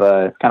kind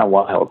of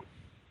wild.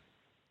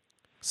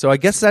 So I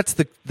guess that's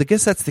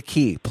the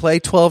key. Play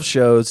 12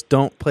 shows,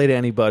 don't play to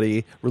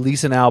anybody,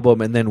 release an album,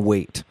 and then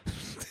wait.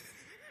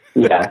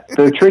 Yeah.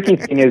 The tricky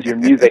thing is your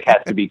music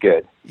has to be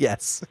good.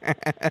 Yes.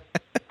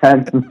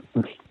 that's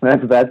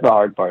the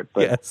hard part.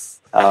 But,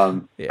 yes.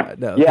 The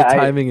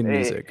timing and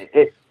music.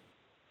 It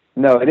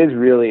is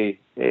really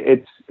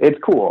it's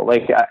cool.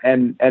 Like,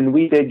 and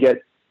we did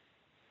get.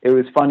 It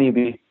was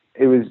funny.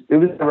 It was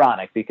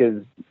ironic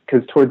because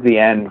towards the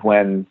end,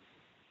 when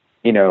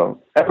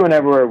everyone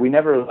everywhere, we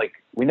never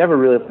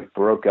really like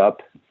broke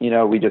up.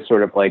 We just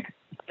sort of like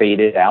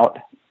faded out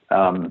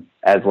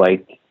as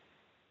like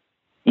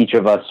each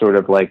of us sort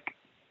of like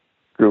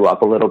grew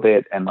up a little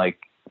bit, and like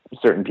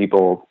certain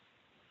people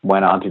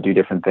went on to do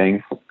different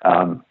things.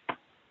 But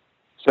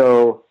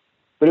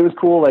it was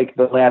cool. Like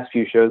the last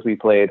few shows we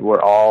played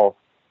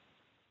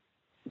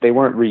they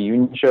weren't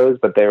reunion shows,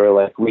 but they were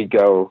like, we'd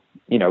go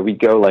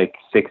like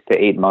 6 to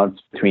 8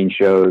 months between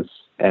shows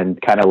and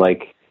kind of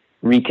like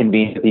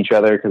reconvene with each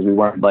other, because we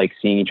weren't like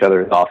seeing each other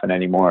as often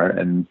anymore.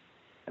 And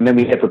then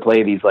we get to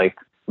play these like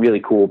really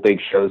cool big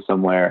shows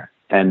somewhere,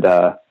 and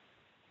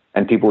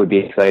people would be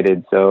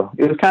excited. So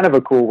it was kind of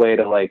a cool way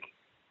to like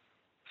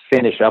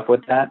finish up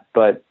with that.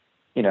 But,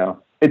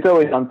 it's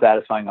always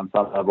unsatisfying on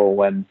some level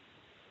when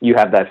you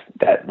have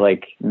that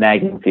like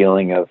nagging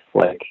feeling of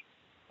like,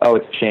 oh,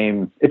 it's a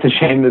shame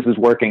this is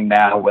working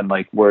now, when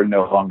like we're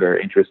no longer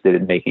interested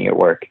in making it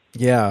work.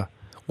 Yeah.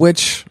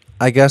 Which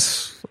I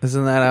guess,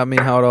 isn't that,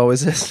 how it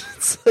always is?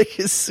 It's like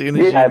as soon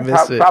as you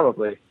miss it.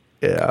 Probably.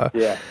 Yeah.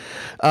 Yeah.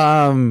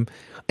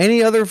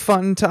 Any other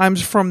fun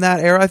times from that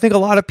era? I think a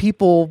lot of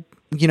people,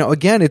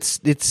 again,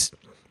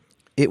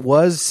 it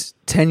was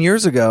 10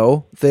 years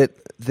ago that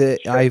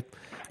sure.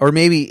 Or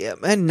maybe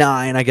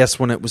 9, I guess,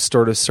 when it was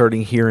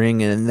starting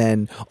hearing, and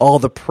then all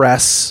the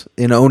press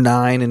in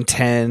 09 and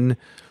 10,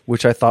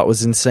 which I thought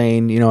was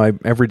insane.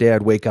 Every day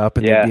I'd wake up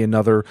and there'd be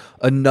another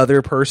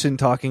person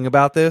talking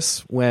about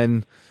this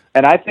when.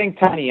 And I think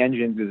Tiny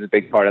Engines is a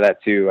big part of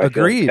that too.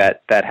 Agreed.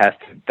 That has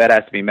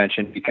to be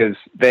mentioned, because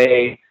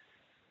they,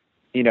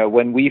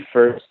 when they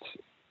first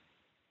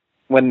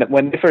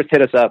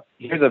hit us up,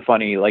 here's a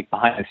funny like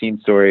behind the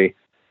scenes story.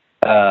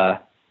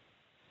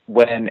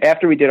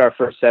 After we did our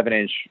first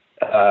 7-inch,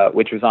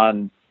 which was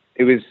on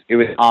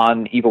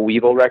Evil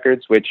Weevil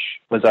Records, which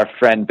was our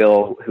friend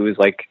Bill, who was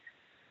like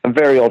a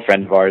very old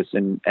friend of ours,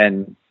 and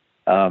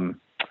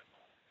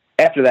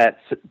after that,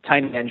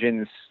 Tiny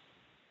Engines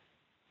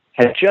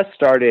had just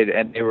started,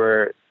 and they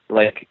were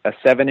like a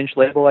 7-inch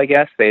label, I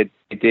guess. They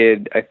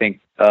did, I think,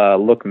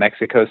 Look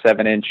Mexico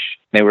 7-inch.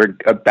 They were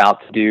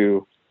about to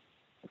do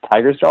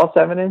Tiger's Jaw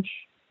 7-inch,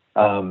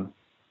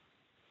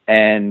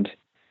 and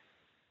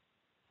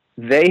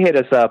they hit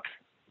us up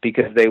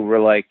because they were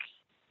like,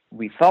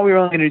 we thought we were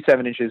only going to do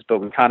 7 inches, but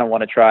we kind of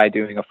want to try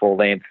doing a full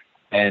length,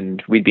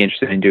 and we'd be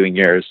interested in doing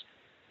yours.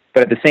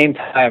 But at the same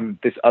time,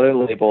 this other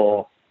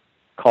label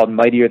called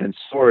Mightier Than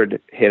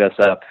Sword hit us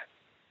up,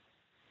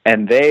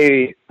 and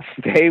they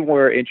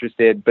were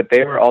interested, but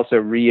they were also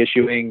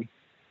reissuing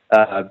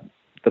the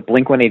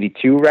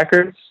Blink-182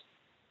 records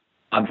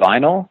on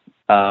vinyl,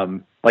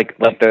 like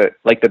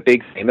the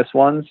big famous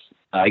ones.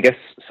 I guess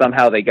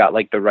somehow they got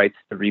like the rights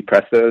to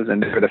repress those,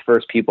 and they were the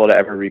first people to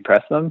ever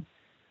repress them.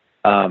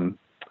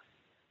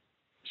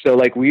 So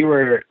like we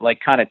were like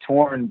kind of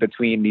torn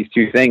between these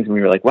two things, and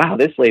we were like, wow,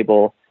 this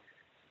label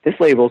is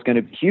going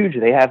to be huge.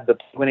 They have the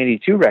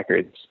 182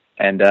 records.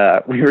 And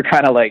we were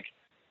kind of like,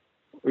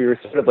 we were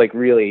sort of like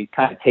really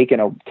kind of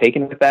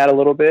taken with that a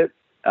little bit,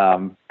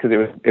 because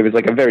it was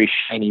like a very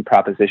shiny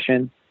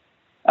proposition.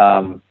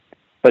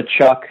 But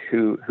Chuck,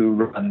 who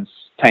runs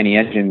Tiny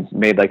Engines,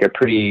 made like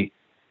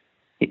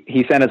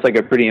he sent us like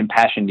a pretty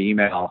impassioned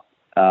email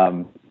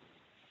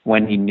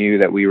when he knew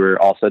that we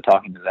were also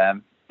talking to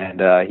them,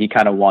 and he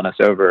kind of won us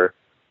over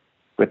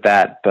with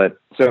that. But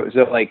so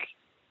like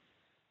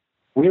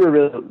we were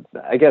really,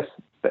 I guess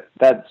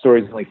that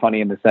story is really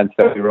funny in the sense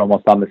that we were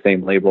almost on the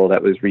same label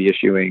that was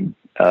reissuing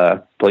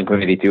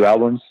Blink-182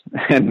 albums,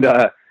 and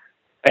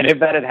if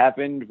that had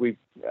happened, we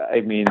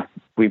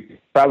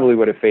probably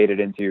would have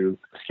faded into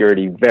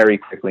obscurity very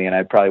quickly, and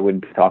I probably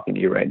wouldn't be talking to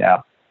you right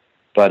now.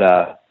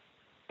 But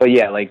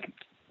yeah, like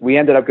we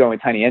ended up going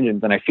with Tiny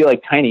Engines, and I feel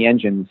like Tiny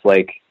Engines,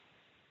 like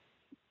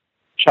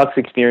Chuck's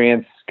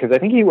experience, because I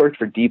think he worked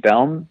for Deep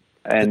Elm,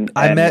 and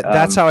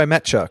that's how I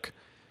met Chuck.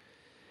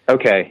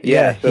 Okay,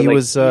 yeah, so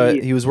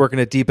he was working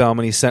at Deep Elm,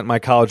 and he sent my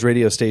college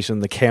radio station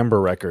the Camber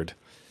record.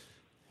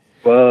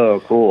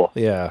 Whoa, cool.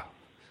 Yeah.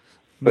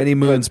 Many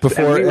moons but-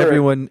 before and we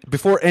were-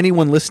 before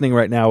anyone listening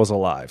right now was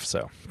alive.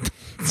 So,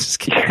 just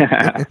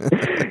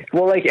kidding.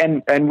 Well, like,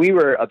 and we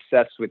were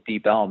obsessed with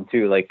Deep Elm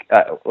too. Like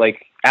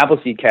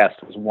Appleseed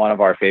Cast was one of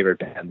our favorite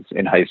bands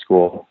in high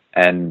school,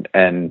 and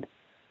I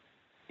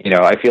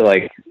feel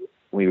like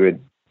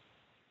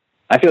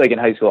in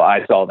high school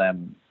I saw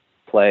them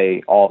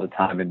play all the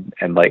time, and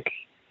my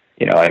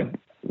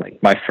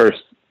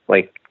first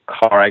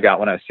car I got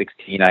when I was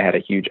 16, I had a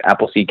huge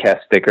Appleseed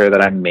Cast sticker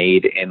that I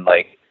made in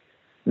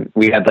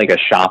we had a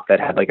shop that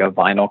had a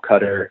vinyl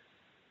cutter,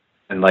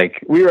 and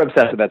we were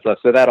obsessed with that stuff.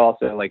 So that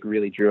also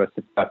really drew us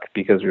to Tuck,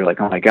 because we were like,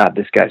 oh my God,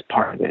 this guy's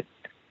part of it.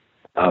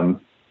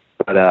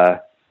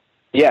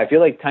 Yeah, I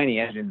feel like Tiny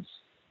Engines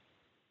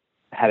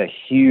had a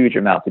huge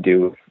amount to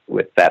do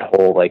with that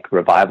whole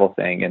revival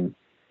thing, and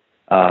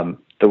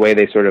the way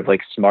they sort of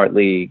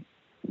smartly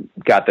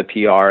got the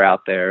PR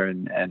out there,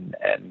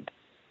 and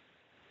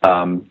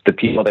the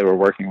people they were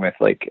working with,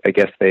 I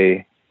guess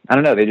they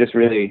just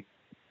really,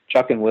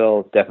 Chuck and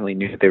Will definitely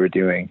knew what they were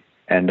doing.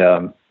 And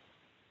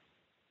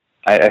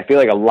I feel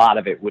like a lot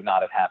of it would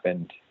not have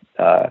happened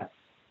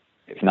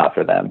if not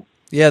for them.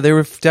 Yeah, they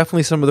were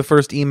definitely some of the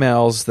first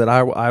emails that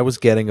I was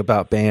getting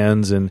about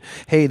bands, and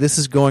hey, this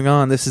is going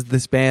on, this is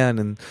this band,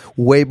 and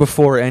way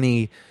before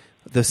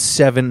the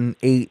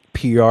 7-8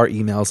 PR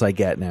emails I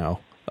get now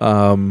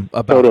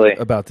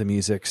about the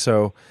music.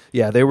 So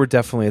yeah, they were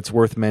definitely, it's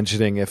worth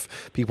mentioning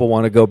if people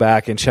want to go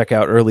back and check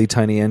out early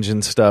Tiny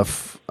Engine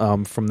stuff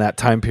from that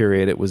time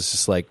period. It was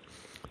just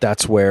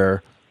that's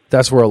where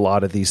a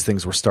lot of these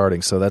things were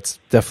starting. So that's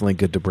definitely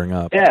good to bring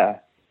up. Yeah,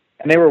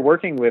 and they were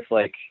working with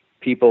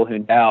people who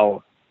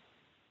now,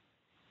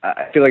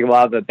 I feel like a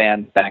lot of the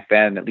bands back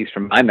then, at least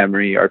from my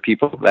memory, are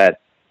people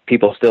that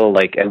people still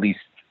at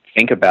least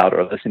think about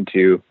or listen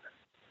to.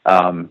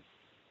 I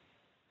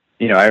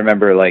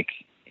remember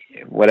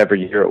whatever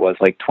year it was,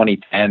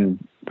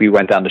 2010, we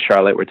went down to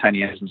Charlotte where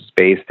Tiny Engines was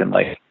based, and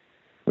we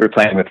were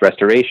playing with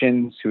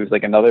Restorations, who was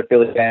another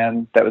Philly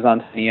band that was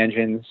on Tiny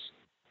Engines.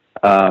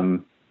 I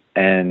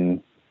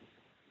don't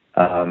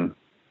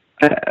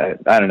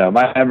know,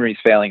 my memory's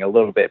failing a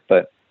little bit,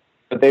 but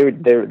they were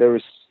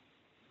doing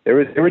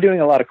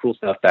a lot of cool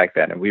stuff back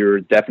then, and we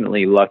were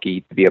definitely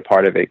lucky to be a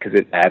part of it, because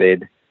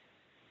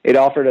it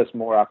offered us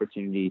more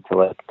opportunity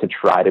to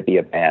try to be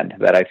a band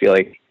that I feel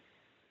like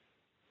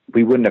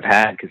we wouldn't have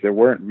had, because there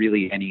weren't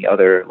really any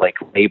other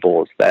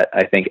labels that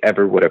I think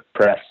ever would have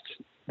pressed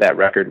that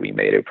record we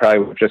made. It probably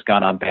would have just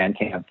gone on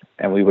Bandcamp,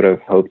 and we would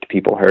have hoped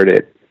people heard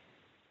it.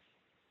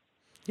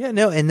 Yeah,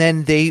 no, and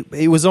then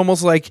it was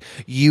almost like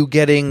you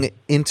getting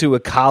into a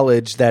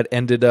college that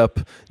ended up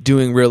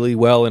doing really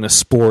well in a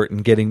sport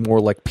and getting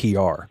more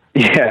PR.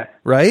 Yeah.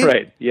 Right?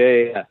 Right.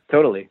 Yeah,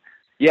 totally.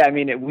 Yeah, I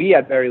mean, we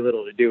had very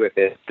little to do with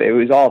it. It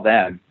was all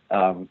them,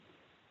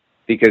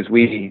 because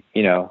we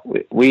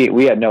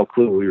had no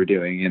clue what we were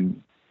doing.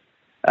 And,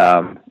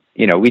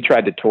 we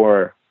tried to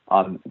tour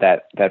on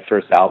that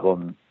first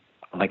album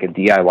on a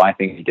DIY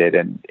thing we did,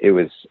 and it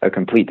was a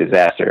complete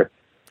disaster.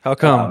 How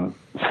come?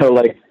 Just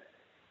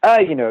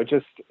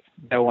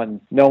no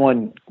one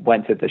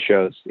went to the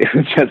shows. It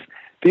was just,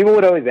 people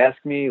would always ask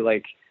me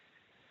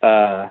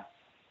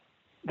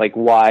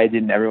why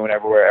didn't Everyone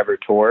Everywhere ever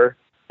tour?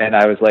 And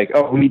I was like,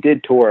 oh, we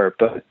did tour,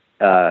 but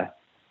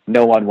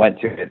no one went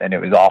to it, and it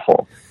was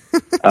awful.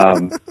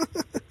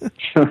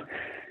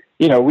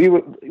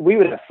 We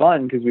would have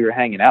fun because we were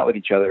hanging out with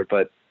each other,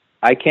 but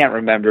I can't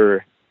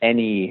remember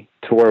any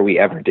tour we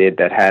ever did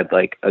that had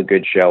a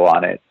good show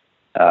on it.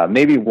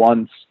 Maybe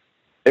once,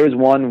 there was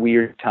one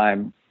weird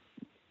time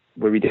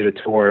where we did a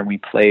tour and we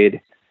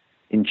played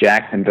in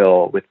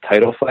Jacksonville with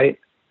Title Fight,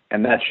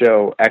 and that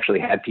show actually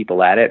had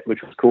people at it,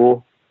 which was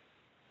cool.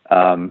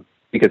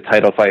 Because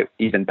Title Fight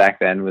even back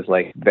then was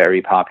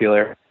very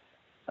popular.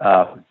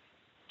 But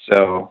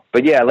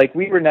yeah,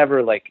 we were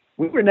never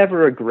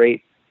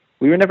great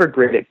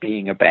at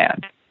being a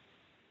band.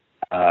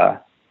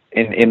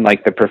 In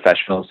the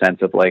professional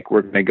sense of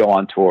we're going to go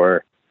on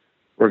tour,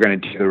 we're going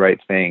to do the right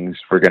things,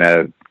 we're going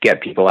to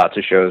get people out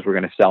to shows, we're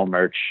going to sell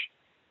merch.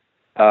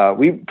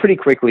 We pretty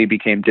quickly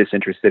became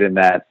disinterested in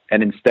that,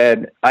 and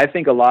instead, I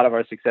think a lot of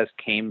our success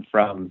came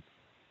from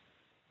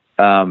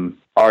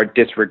our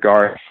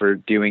disregard for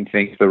doing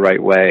things the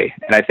right way.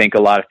 And I think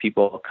a lot of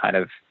people kind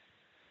of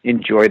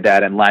enjoyed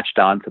that and latched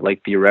on to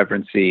the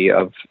irreverency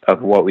of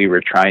what we were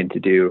trying to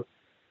do.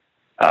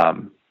 Because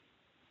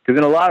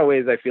in a lot of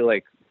ways, I feel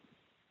like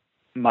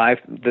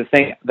the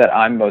thing that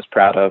I'm most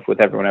proud of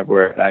with Everyone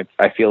Everywhere, and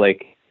I feel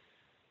like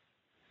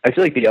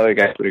the other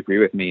guys would agree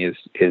with me, is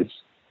just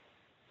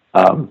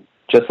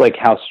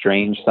how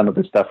strange some of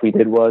the stuff we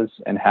did was,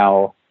 and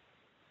how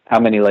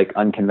many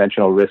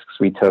unconventional risks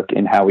we took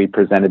in how we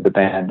presented the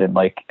band and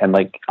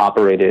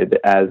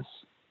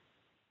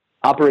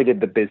operated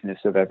the business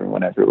of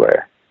Everyone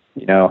Everywhere,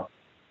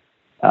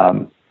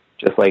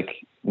 just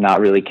not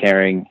really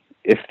caring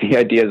if the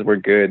ideas were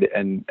good,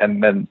 and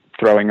then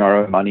throwing our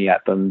own money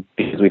at them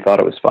because we thought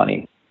it was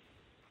funny.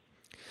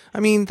 I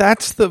mean,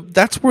 that's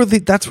where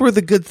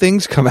the good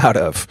things come out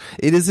of.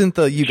 It isn't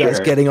the you guys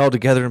getting all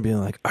together and being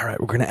like, all right,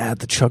 we're going to add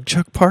the chug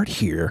chug part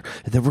here,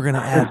 and then we're going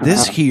to add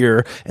this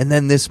here, and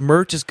then this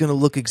merch is going to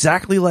look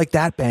exactly like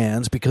that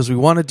band's because we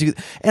want to do.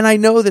 And I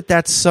know that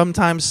that's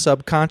sometimes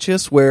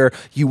subconscious where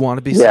you want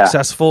to be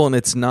successful and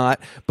it's not.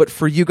 But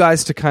for you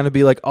guys to kind of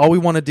be like, all we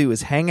want to do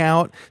is hang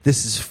out.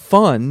 This is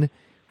fun.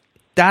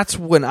 That's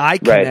when I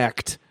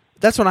connect. Right.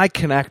 That's when I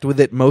connect with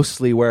it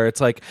mostly, where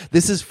it's like,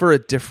 this is for a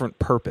different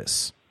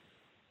purpose.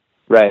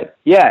 Right.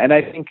 Yeah. And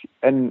I think,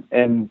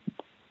 and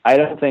I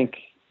don't think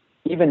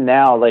even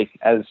now, like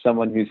as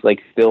someone who's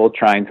like still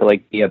trying to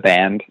like be a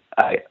band,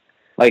 I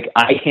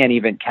can't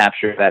even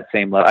capture that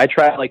same level. I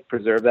try to like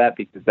preserve that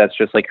because that's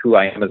just like who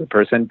I am as a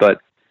person.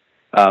 But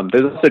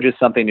there's also just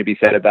something to be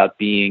said about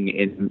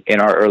being in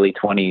our early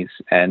 20s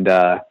and,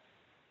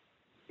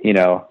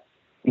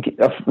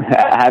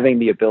 having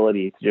the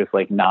ability to just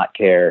like not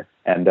care.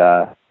 And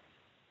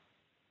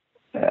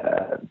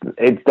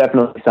it's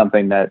definitely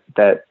something that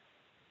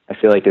I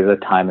feel like is a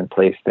time and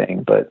place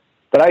thing, but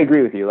I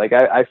agree with you. Like,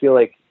 I feel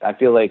like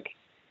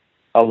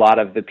a lot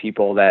of the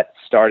people that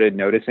started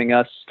noticing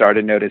us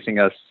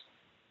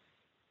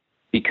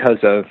because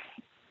of,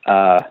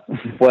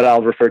 what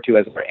I'll refer to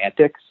as our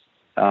antics.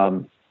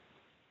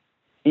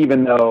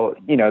 Even though,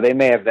 they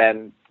may have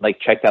then like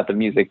checked out the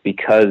music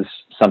because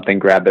something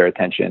grabbed their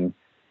attention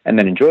and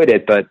then enjoyed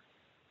it. But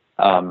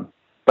I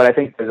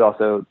think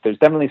there's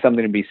definitely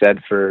something to be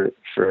said for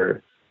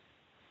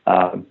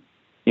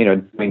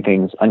doing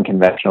things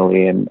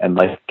unconventionally and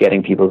like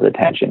getting people's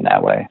attention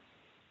that way.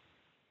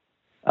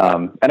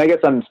 And I guess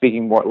I'm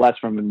speaking less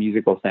from a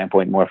musical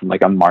standpoint, more from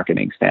like a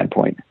marketing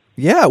standpoint.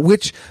 Yeah.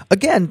 Which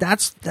again,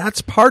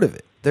 that's part of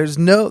it. There's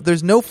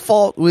no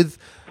fault with,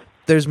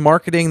 there's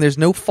marketing. There's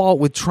no fault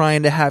with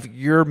trying to have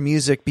your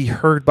music be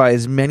heard by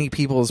as many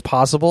people as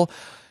possible.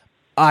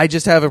 I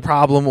just have a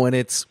problem when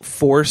it's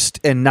forced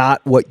and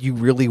not what you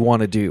really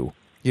want to do.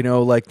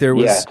 Like there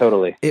was,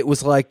 totally. It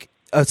was like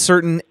a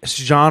certain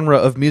genre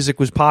of music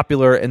was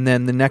popular, and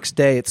then the next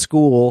day at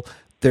school,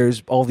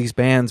 there's all these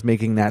bands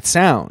making that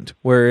sound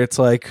where it's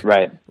like,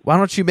 right. Why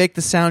don't you make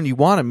the sound you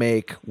want to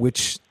make,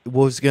 which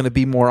was going to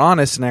be more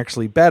honest and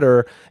actually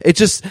better? It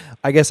just,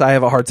 I guess I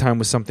have a hard time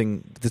with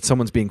something that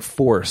someone's being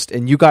forced,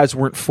 and you guys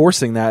weren't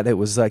forcing that. It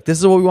was like, this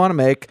is what we want to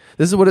make.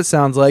 This is what it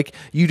sounds like.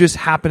 You just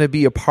happen to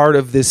be a part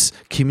of this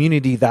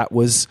community that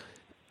was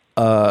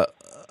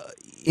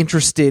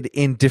interested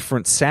in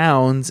different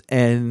sounds,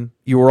 and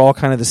you were all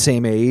kind of the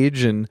same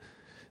age and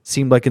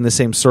seemed like in the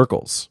same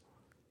circles.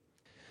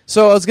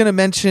 So I was going to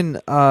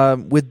mention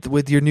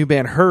with your new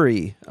band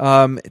Hurry,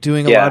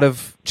 doing a lot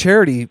of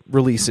charity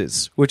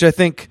releases, which I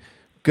think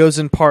goes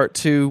in part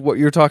to what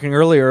you were talking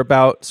earlier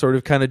about sort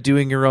of kind of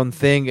doing your own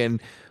thing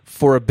and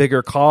for a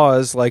bigger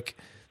cause. Like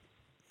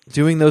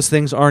doing those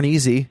things aren't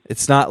easy.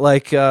 It's not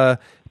like,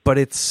 but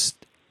it's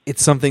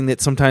something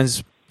that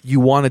sometimes you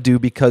want to do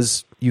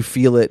because you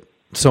feel it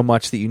so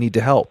much that you need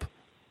to help.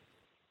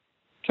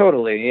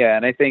 Totally, yeah.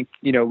 And I think,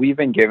 we've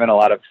been given a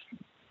lot of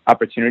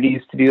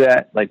opportunities to do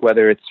that, like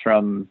whether it's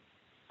from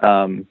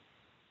like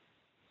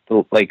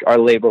our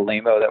label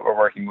Lamo that we're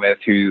working with,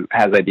 who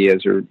has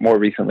ideas, or more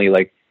recently,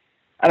 like,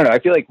 I don't know, I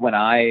feel like when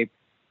I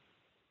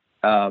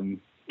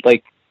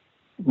like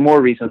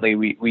more recently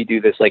we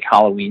do this like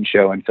Halloween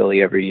show in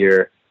Philly every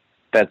year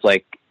that's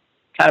like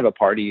kind of a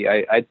party.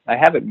 I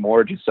have it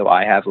more just so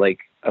I have like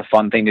a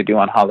fun thing to do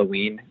on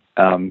Halloween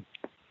than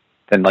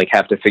like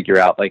have to figure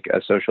out like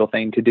a social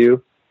thing to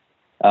do.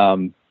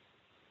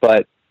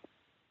 But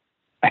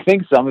I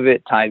think some of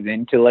it ties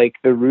into like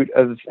the root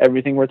of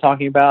everything we're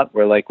talking about,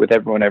 where like with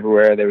Everyone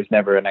Everywhere, there was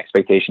never an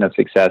expectation of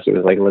success. It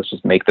was like, let's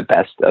just make the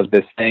best of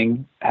this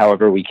thing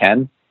however we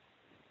can.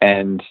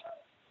 And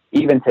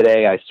even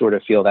today, I sort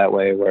of feel that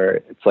way, where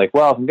it's like,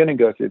 well, if I'm going to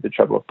go through the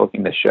trouble of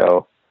booking the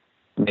show,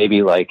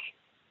 maybe like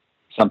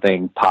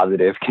something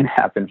positive can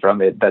happen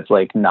from it that's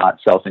like not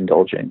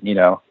self-indulgent,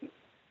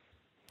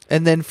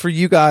 And then for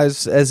you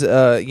guys, as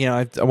I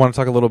want to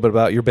talk a little bit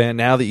about your band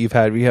now that you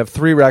have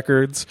 3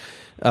 records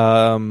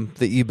that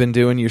you've been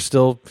doing. You're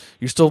still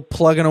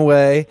plugging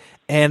away,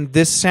 and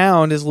this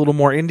sound is a little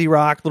more indie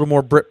rock, a little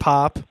more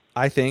Britpop,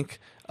 I think.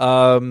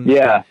 How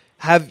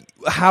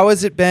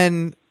has it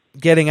been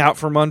getting out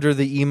from under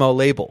the emo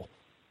label?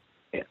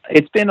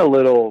 It's been a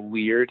little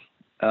weird,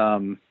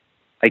 I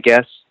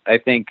guess. I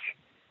think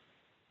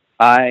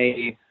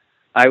I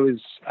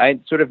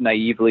sort of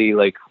naively,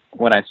 like,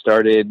 when I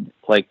started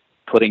like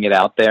putting it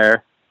out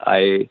there,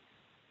 I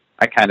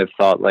kind of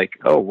thought like,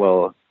 oh,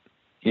 well,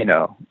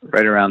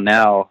 right around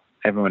now,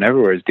 Everyone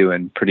Everywhere is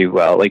doing pretty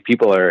well. Like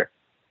people are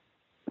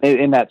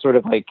in that sort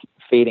of like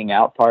fading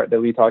out part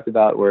that we talked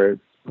about where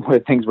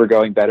things were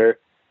going better.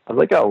 I was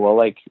like, oh, well,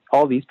 like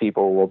all these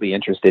people will be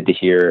interested to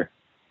hear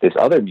this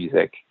other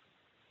music.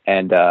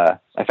 And I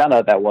found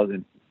out that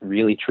wasn't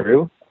really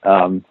true.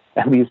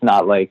 At least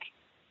not like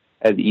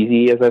as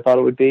easy as I thought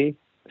it would be.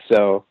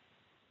 So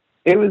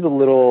it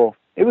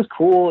was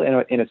cool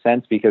in a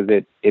sense, because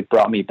it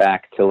brought me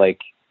back to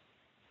like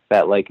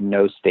that, like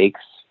no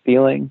stakes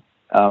feeling,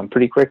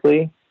 pretty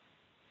quickly.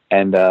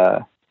 and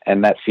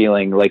that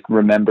feeling, like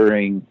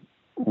remembering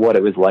what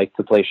it was like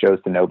to play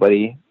shows to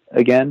nobody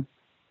again.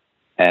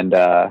 And,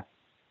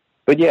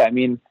 but yeah, I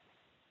mean,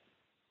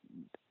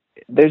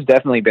 there's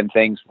definitely been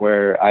things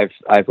where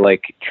I've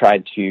like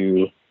tried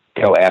to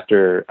go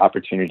after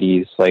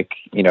opportunities, like,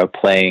 you know,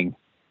 playing.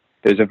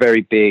 There's a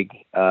very big,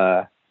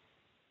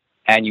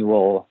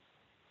 annual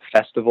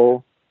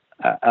festival,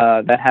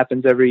 that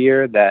happens every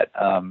year that,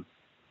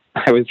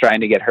 I was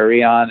trying to get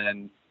Hurry on,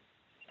 and,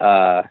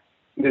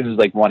 this is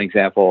like one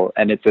example,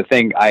 and it's a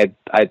thing I'd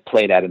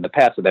played at in the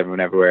past with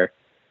Everyone Everywhere.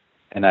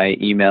 And I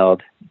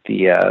emailed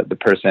the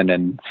person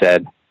and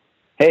said,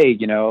 hey,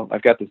 you know,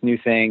 I've got this new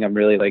thing. I'm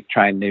really like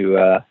trying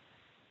to,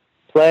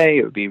 play.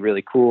 It would be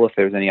really cool if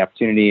there was any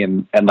opportunity.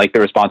 And like the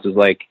response was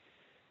like,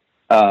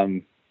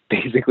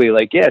 basically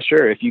like, yeah,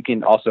 sure. If you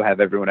can also have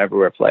Everyone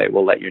Everywhere play,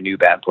 we'll let your new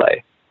band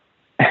play.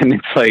 And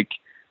it's like,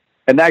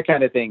 and that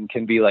kind of thing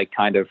can be like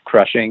kind of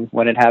crushing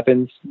when it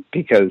happens,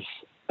 because,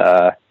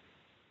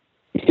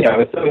 you know,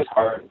 it's always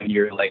hard when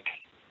you're like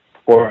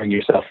pouring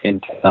yourself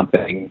into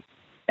something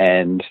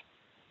and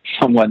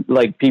someone,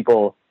 like,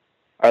 people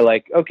are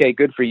like, okay,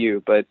 good for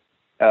you, but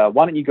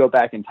why don't you go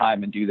back in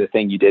time and do the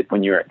thing you did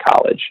when you were in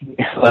college?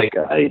 Like,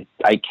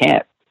 I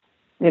can't.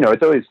 You know,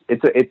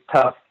 it's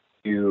tough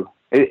to.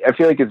 I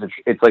feel like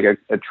it's like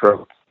a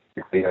trope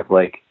of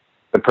like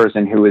the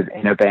person who is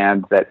in a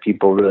band that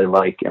people really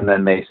like, and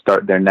then they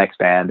start their next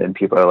band, and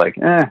people are like,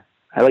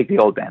 I like the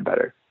old band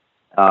better.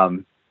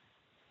 And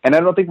I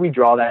don't think we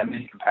draw that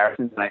many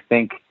comparisons, and I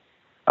think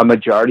a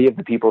majority of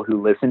the people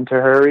who listen to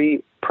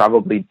Hurry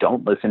probably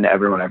don't listen to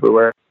Everyone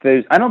Everywhere.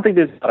 I don't think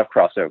there's a lot of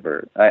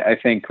crossover. I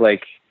think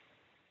like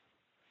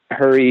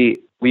Hurry,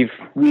 we've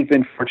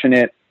been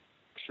fortunate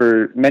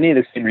for many of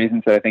the same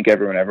reasons that I think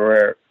Everyone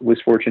Everywhere was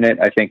fortunate.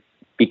 I think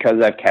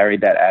because I've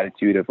carried that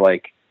attitude of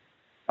like,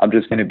 I'm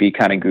just going to be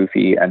kind of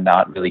goofy and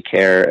not really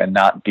care and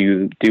not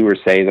do or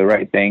say the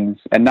right things,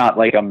 and not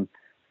like I'm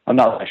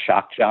not a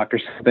shock jock or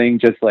something.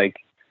 Just like,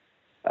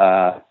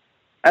 I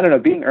don't know,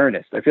 being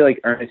earnest. I feel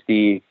like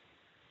earnesty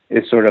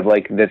is sort of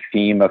like the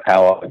theme of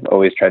how I've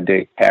always tried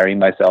to carry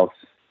myself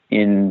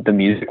in the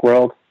music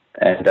world.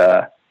 And,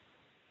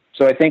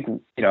 so I think,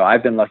 you know,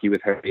 I've been lucky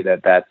with Hurry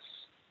that that's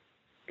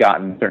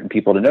gotten certain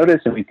people to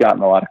notice, and we've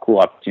gotten a lot of cool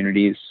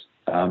opportunities.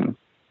 So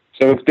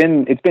it's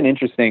been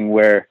interesting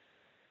where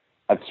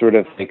I've sort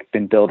of like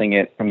been building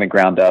it from the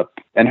ground up.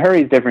 And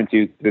Hurry's different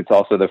too. It's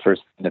also the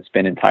first thing that's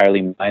been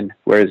entirely mine,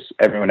 whereas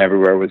Everyone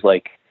Everywhere was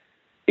like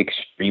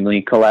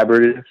extremely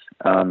collaborative,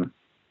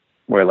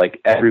 where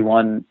like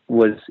everyone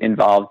was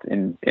involved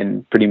in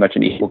pretty much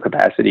an equal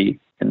capacity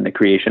in the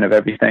creation of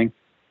everything.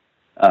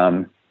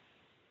 So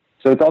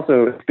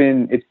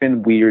it's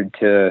been weird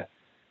to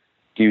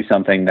do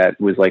something that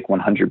was like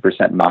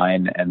 100%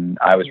 mine and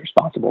I was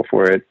responsible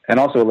for it. And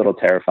also a little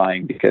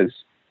terrifying because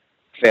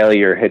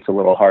failure hits a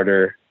little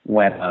harder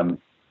when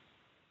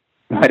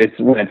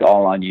it's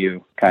all on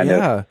you, kind of.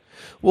 Yeah.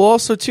 Well,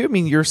 also too, I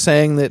mean, you're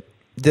saying that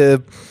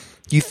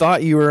you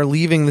thought you were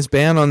leaving this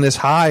band on this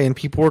high and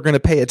people were going to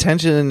pay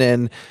attention,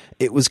 and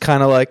it was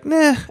kind of like,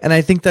 nah. And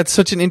I think that's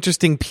such an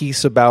interesting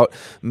piece about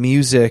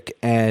music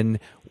and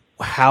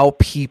how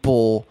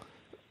people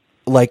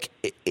like,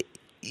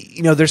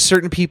 you know, there's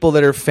certain people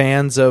that are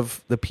fans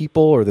of the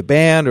people or the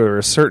band or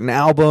a certain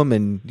album,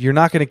 and you're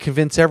not going to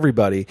convince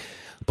everybody.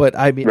 But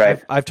I mean,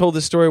 right. I've told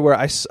this story where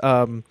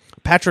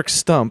Patrick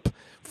Stump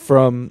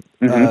from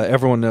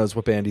everyone knows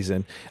what band he's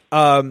in.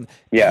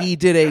 He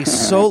did a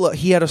solo.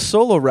 He had a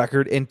solo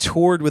record and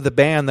toured with a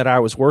band that I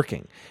was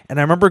working. And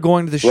I remember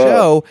going to the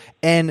show,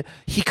 and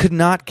he could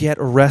not get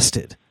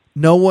arrested.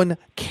 No one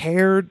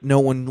cared. No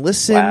one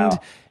listened. Wow.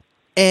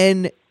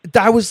 And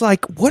I was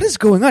like, what is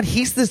going on?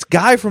 He's this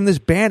guy from this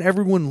band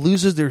everyone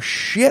loses their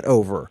shit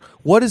over.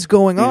 What is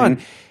going on?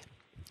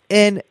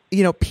 And,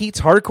 you know, Pete's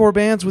hardcore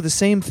bands were the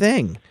same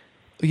thing.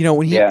 You know,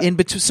 when he in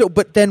between. So,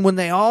 but then when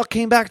they all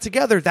came back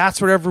together, that's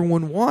what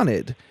everyone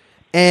wanted.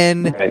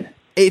 And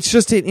it's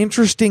just an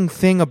interesting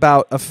thing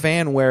about a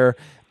fan where,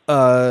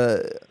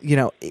 you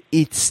know,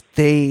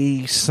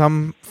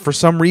 for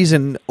some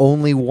reason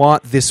only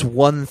want this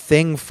one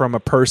thing from a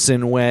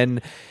person,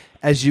 when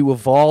as you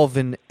evolve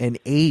and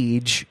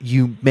age,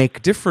 you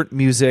make different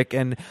music.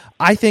 And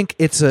I think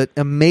it's an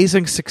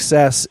amazing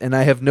success, and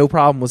I have no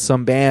problem with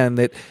some band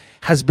that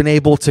has been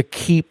able to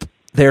keep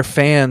their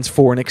fans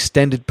for an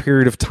extended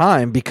period of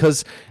time,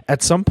 because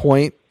at some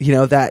point, you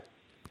know, that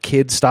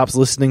kid stops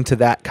listening to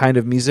that kind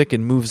of music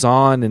and moves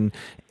on. And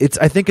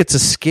I think it's a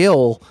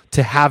skill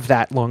to have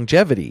that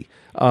longevity.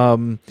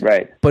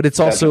 Right. But it's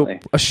also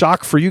a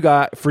shock for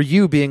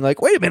you being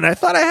like, wait a minute, I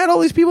thought I had all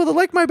these people that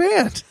like my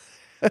band.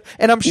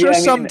 And I'm sure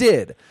some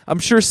did.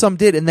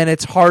 And then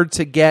it's hard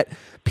to get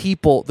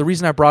people. The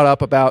reason I brought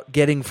up about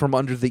getting from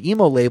under the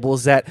emo label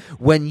is that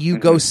when you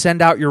go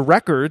send out your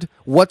record,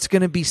 what's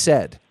going to be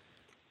said?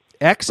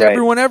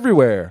 Everyone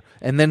everywhere.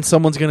 And then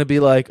someone's going to be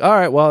like, all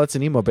right, well, it's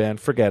an emo band,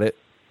 forget it.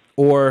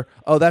 Or,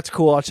 oh, that's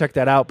cool, I'll check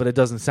that out, but it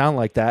doesn't sound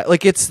like that.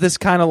 Like, it's this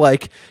kind of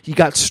like, you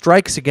got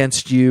strikes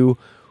against you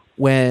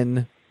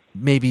when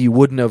maybe you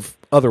wouldn't have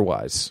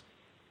otherwise.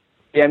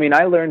 Yeah, I mean,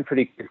 I learned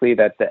pretty quickly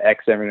that the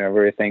X Everyone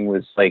Everywhere thing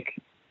was like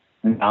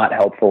not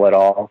helpful at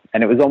all,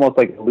 and it was almost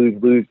like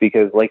lose-lose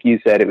because, like you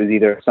said, it was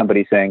either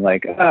somebody saying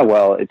like, "Oh,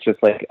 well, it's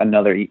just like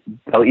another."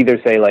 They'll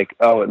either say like,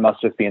 "Oh, it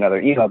must just be another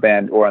emo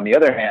band," or on the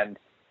other hand,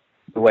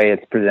 the way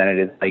it's presented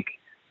is like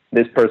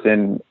this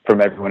person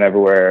from Everyone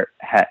Everywhere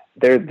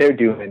they're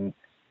doing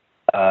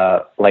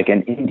like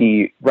an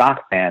indie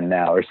rock band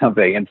now or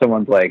something, and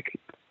someone's like,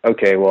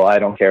 "Okay, well, I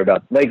don't care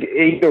about." Like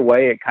either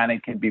way, it kind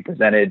of can be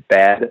presented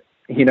bad,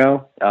 you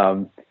know.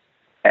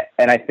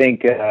 And I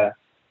think.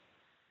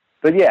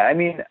 But yeah, I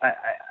mean, I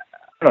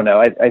don't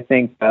know. I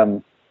think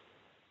it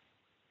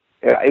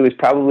was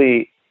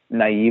probably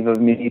naive of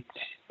me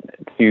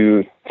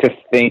to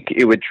think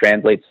it would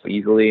translate so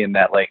easily, and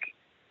that like,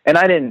 and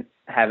I didn't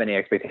have any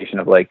expectation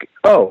of like,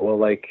 oh, well,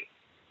 like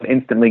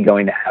instantly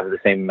going to have the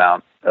same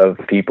amount of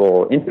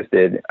people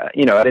interested.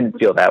 You know, I didn't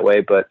feel that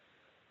way, but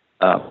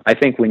I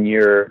think when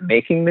you're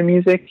making the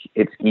music,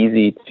 it's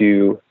easy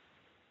to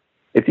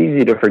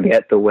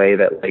forget the way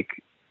that like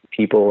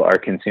people are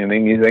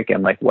consuming music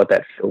and like what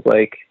that feels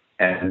like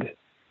and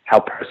how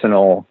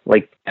personal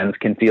like bands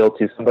can feel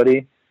to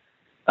somebody.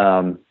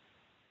 And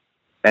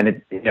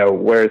it, you know,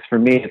 whereas for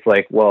me, it's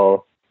like,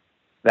 well,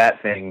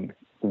 that thing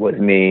was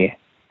me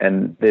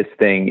and this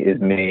thing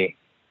is me.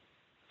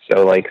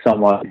 So like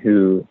someone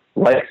who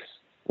likes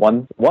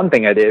one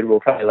thing I did will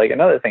probably like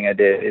another thing I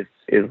did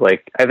is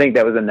like, I think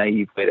that was a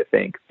naive way to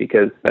think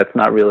because that's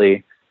not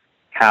really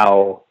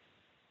how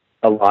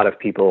a lot of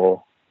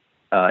people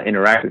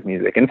interact with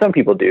music, and some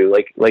people do,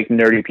 like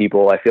nerdy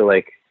people. I feel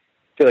like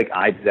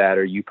I do that,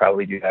 or you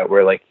probably do that,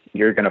 where like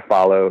you're gonna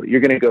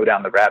go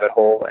down the rabbit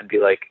hole and be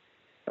like,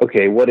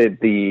 okay, what did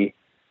the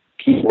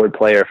keyboard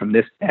player from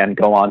this band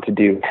go on to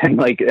do, and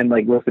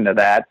listen to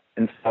that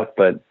and stuff.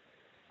 But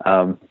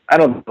I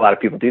don't think a lot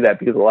of people do that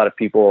because a lot of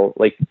people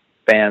like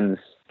bands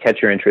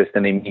catch your interest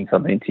and they mean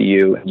something to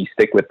you, and you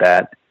stick with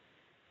that,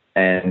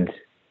 and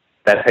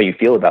that's how you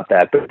feel about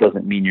that. But it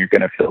doesn't mean you're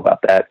gonna feel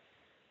about that.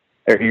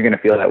 Or you're going to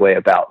feel that way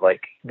about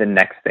like the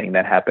next thing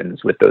that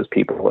happens with those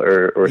people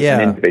or an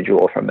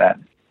individual from that.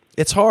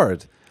 It's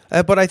hard.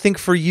 But I think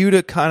for you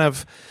to kind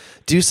of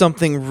do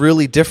something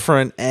really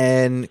different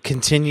and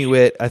continue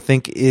it, I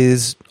think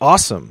is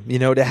awesome. You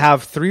know, to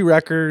have 3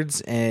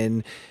 records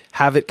and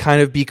have it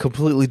kind of be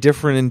completely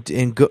different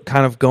and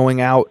kind of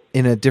going out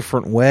in a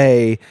different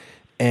way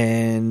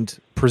and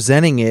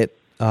presenting it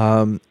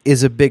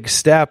is a big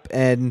step,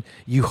 and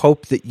you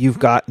hope that you've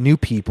got new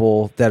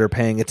people that are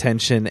paying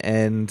attention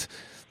and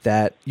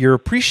that you're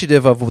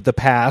appreciative of the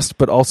past,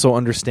 but also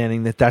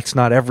understanding that that's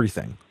not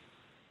everything.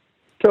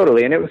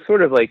 Totally. And it was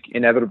sort of like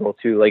inevitable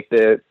too. Like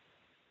the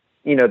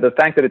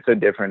fact that it's so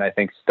different, I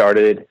think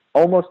started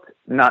almost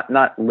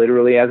not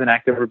literally as an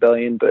act of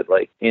rebellion, but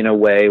like in a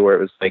way where it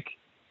was like,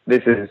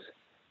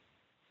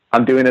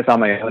 I'm doing this on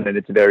my own and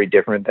it's very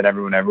different than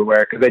Everyone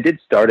Everywhere. Cause I did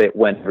start it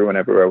when Everyone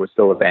Everywhere was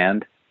still a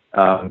band.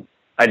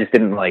 I just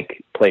didn't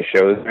like play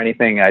shows or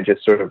anything. I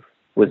just sort of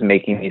was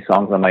making these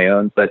songs on my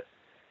own. But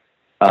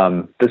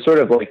the sort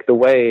of like the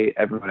way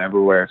Everyone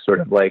Everywhere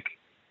sort of like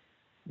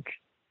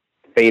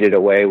faded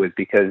away was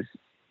because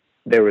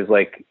there was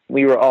like,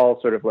 we were all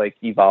sort of like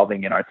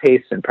evolving in our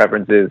tastes and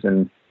preferences.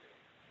 And,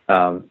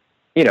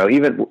 you know,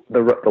 even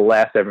the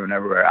last Everyone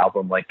Everywhere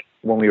album, like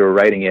when we were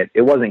writing it,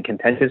 it wasn't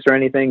contentious or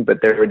anything,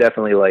 but there were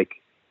definitely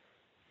like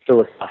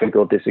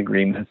philosophical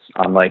disagreements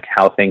on like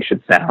how things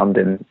should sound.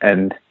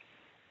 And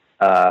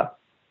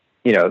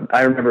you know,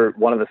 I remember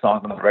one of the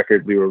songs on the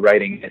record, we were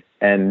writing it,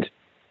 and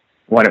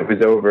when it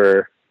was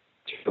over,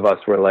 2 of us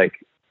were like,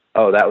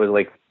 oh, that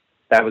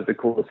was the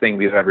coolest thing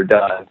we've ever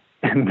done.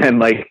 And then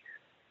like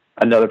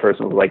another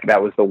person was like,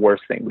 that was the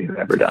worst thing we've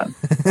ever done.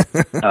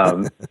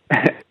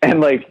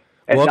 And like,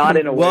 and welcome, not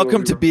in a way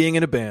welcome to being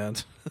in a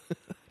band.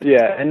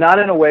 Yeah. And not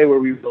in a way where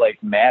we were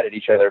like mad at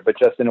each other, but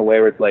just in a way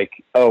where it's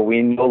like, oh,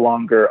 we no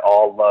longer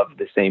all love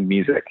the same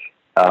music.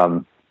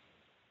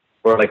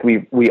 Or like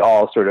we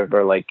all sort of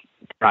are like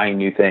trying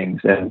new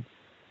things. And,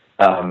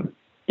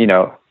 you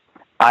know,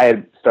 I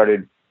had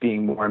started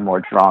being more and more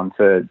drawn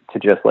to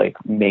just like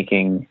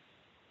making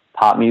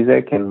pop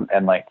music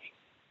and like,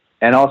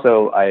 and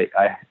also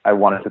I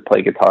wanted to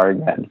play guitar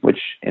again, which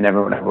in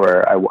Everyone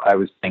Everywhere, I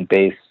was playing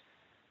bass,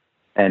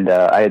 and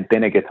I had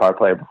been a guitar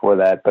player before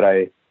that, but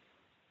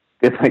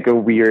it's like a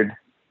weird,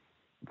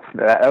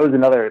 that was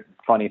another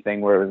funny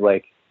thing where it was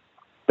like,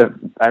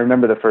 I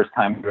remember the first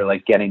time we were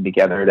like getting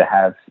together to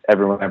have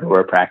Everyone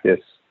Everywhere practice.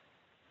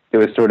 It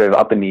was sort of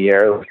up in the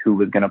air, like who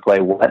was going to play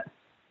what.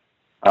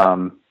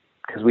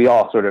 Cause we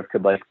all sort of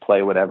could like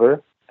play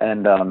whatever.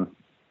 And I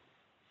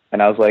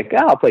was like,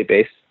 I'll play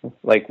bass.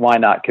 Like, why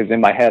not? Cause in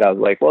my head, I was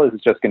like, well, this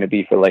is just going to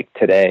be for like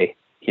today,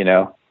 you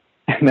know?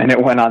 And then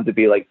it went on to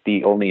be like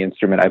the only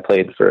instrument I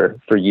played for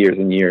years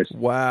and years.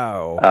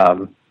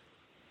 Wow.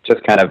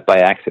 Just kind of by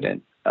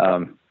accident.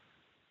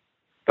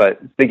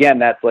 But again,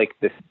 that's like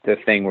the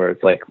thing where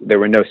it's like there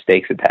were no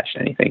stakes attached to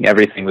anything.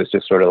 Everything was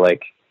just sort of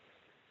like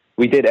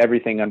we did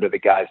everything under the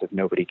guise of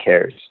nobody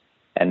cares.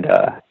 And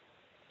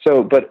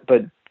but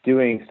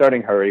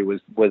starting Hurry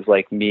was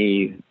like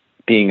me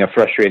being a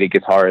frustrated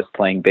guitarist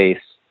playing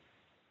bass.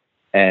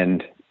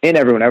 And in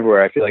Everyone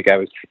Everywhere, I feel like I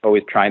was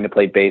always trying to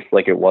play bass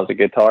like it was a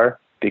guitar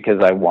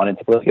because I wanted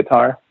to play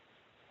guitar.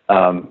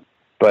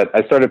 But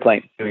I started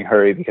doing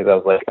Hurry because I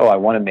was like, oh, I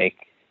want to make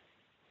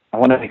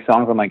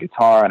songs on my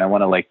guitar, and I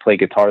want to like play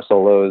guitar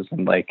solos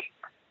and like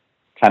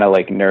kind of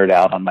like nerd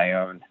out on my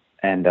own.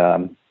 And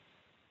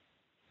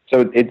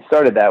so it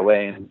started that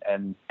way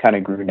and kind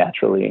of grew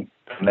naturally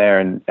from there.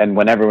 And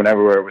when Everyone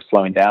Everywhere was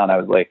slowing down, I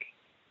was like,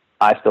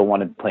 I still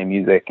wanted to play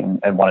music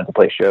and wanted to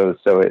play shows.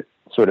 So it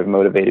sort of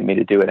motivated me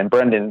to do it. And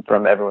Brendan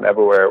from Everyone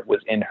Everywhere was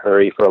in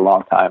Hurry for a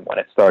long time when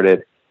it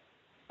started,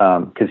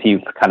 because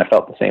he kind of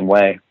felt the same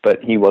way,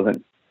 but he was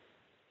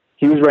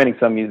writing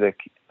some music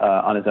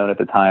on his own at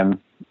the time,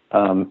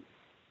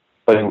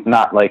 but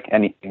not like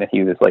anything that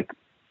he was like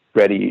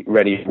ready,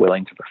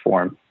 willing to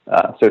perform.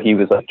 So he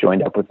was like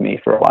joined up with me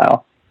for a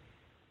while.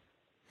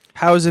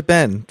 How has it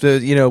been?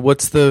 Has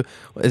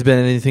been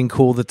anything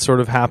cool that sort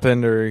of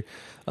happened, or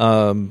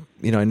I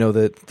know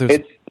that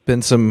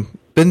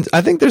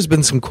I think there's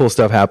been some cool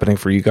stuff happening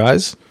for you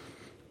guys.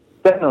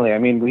 Definitely. I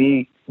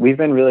mean, we've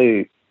been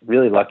really,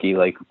 really lucky.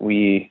 Like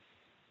we,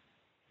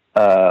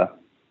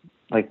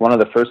 like one of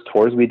the first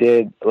tours we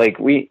did, like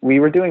we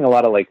were doing a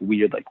lot of like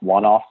weird, like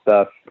one-off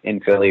stuff in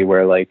Philly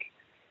where like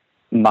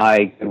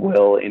my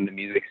goodwill in the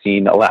music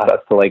scene allowed us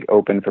to like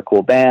open for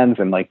cool bands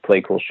and like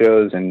play cool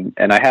shows. And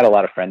I had a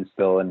lot of friends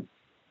still. And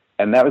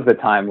that was the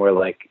time where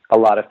like a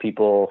lot of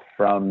people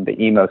from the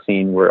emo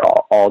scene were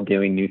all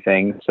doing new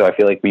things. So I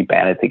feel like we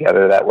banded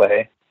together that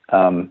way.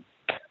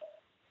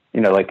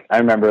 Like I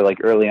remember like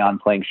early on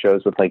playing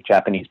shows with like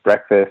Japanese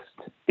Breakfast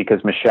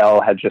because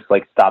Michelle had just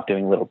like stopped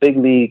doing Little Big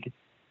League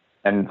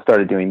and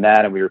started doing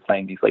that. And we were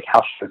playing these like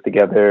house shows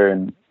together.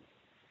 And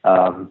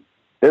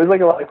there was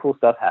like a lot of cool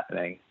stuff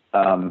happening.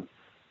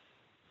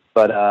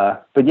 But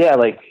yeah,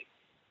 like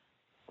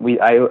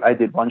I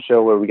did one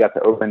show where we got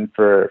to open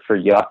for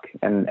Yuck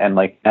and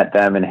like met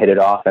them and hit it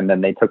off. And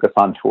then they took us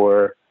on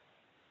tour.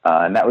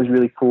 And that was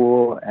really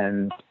cool.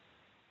 And,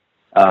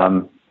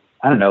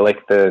 I don't know, like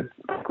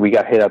we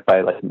got hit up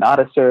by like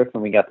Nada Surf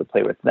and we got to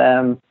play with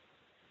them.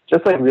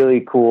 Just like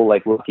really cool,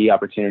 like lucky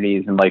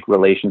opportunities and like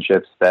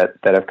relationships that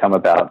have come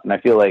about. And I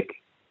feel like,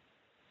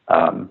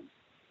 I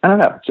don't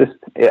know,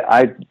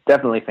 I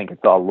definitely think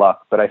it's all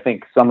luck, but I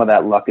think some of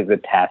that luck is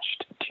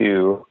attached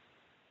to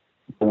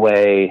the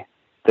way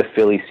the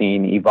Philly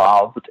scene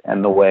evolved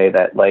and the way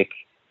that like,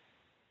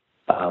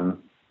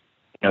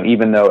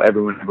 even though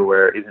Everyone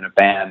Everywhere isn't a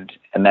band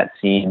and that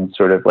scene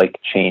sort of like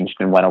changed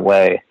and went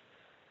away,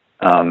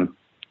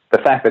 the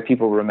fact that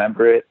people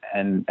remember it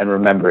and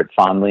remember it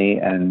fondly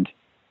and,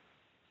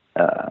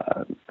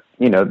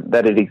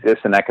 that it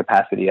exists in that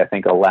capacity, I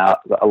think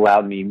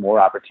allowed me more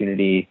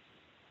opportunity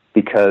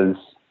because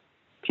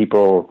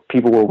people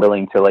were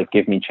willing to like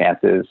give me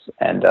chances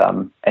and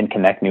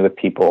connect me with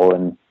people.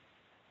 And,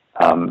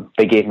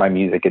 they gave my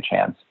music a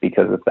chance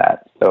because of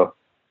that. So,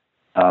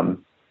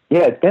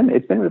 yeah, it's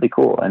been really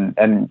cool. And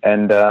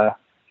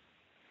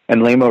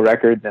Lamo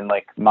Records and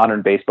like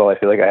Modern Baseball, I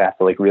feel like I have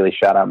to like really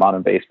shout out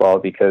Modern Baseball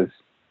because,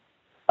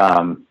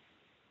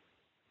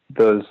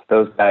 those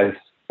guys,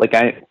 like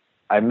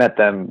I met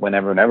them when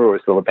Everyone Everywhere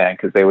was still a band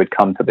because they would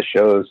come to the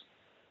shows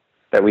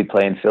that we'd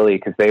play in Philly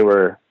because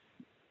they're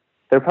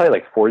probably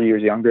like 4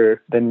 years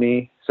younger than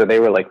me. So they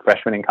were like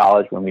freshmen in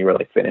college when we were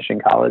like finishing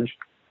college.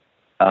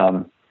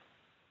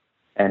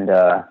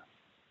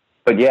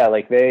 But yeah,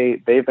 like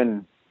they've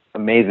been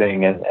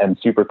amazing and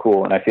super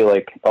cool. And I feel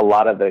like a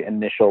lot of the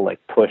initial like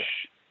push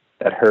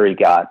that Hurry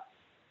got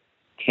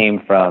came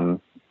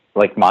from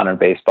like Modern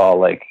Baseball,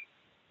 like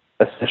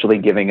essentially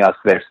giving us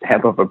their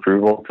stamp of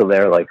approval to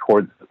their like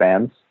hordes of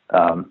fans.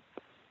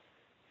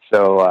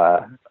 So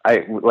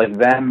I like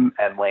them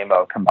and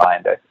Lamo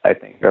combined, I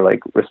think are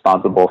like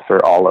responsible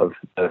for all of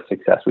the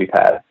success we've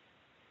had.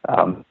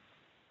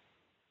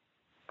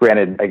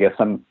 Granted, I guess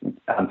on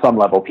some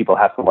level people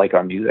have to like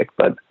our music,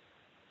 but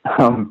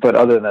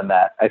other than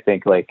that, I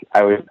think like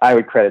I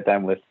would credit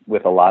them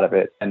with a lot of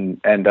it,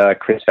 and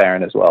Chris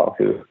Farron as well,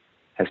 who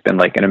has been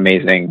like an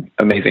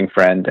amazing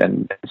friend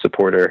and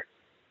supporter.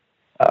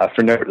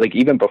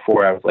 Even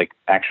before I was like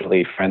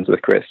actually friends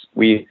with Chris,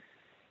 we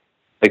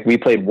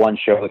played one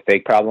show with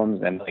Fake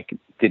Problems and like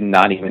did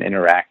not even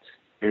interact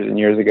years and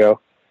years ago.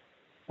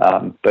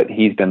 But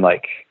he's been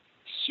like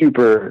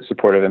super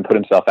supportive and put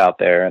himself out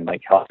there and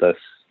like helped us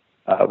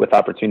with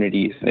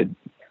opportunities. And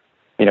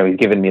he's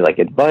given me like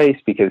advice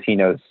because he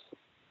knows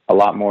a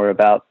lot more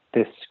about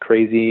this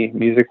crazy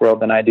music world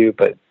than I do.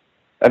 But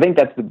I think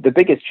that's the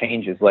biggest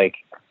change is like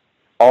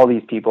all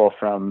these people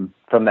from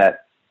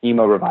that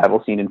emo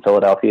revival scene in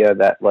Philadelphia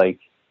that like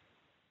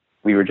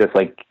we were just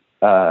like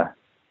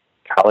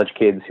college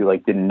kids who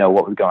like didn't know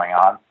what was going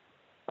on.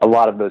 A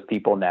lot of those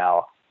people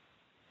now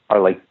are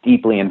like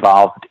deeply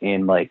involved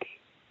in like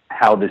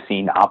how the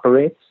scene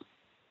operates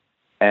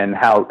and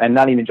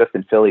not even just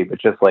in Philly, but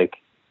just like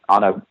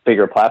on a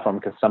bigger platform,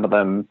 because some of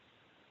them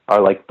are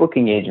like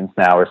booking agents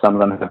now, or some of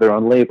them have their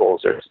own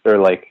labels, or they're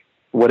like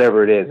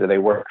whatever it is, or they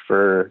work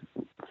for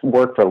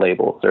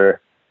labels,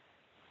 or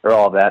or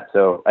all that.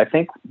 So I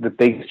think the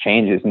biggest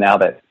change is now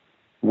that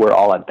we're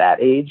all at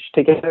that age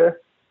together,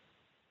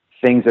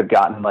 things have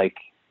gotten like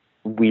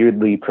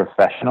weirdly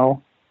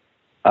professional.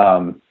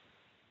 And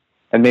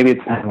maybe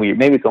it's not weird.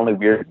 Maybe it's only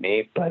weird to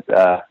me, but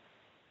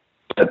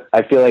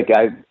I feel like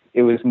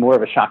it was more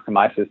of a shock to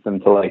my system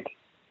to like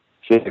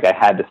feel like I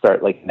had to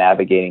start like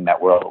navigating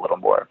that world a little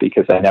more,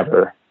 because I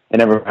never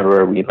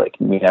remember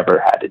we never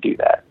had to do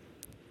that.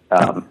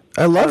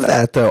 I love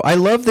that though. I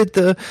love that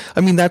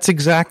that's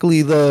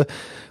exactly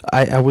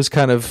I was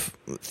kind of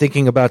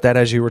thinking about that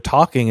as you were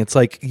talking. It's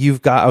like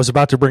I was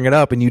about to bring it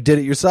up and you did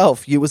it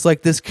yourself. It was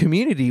like this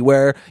community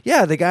where,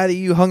 the guy that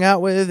you hung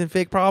out with in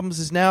Fake Problems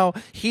is now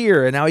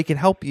here and now he can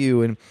help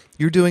you, and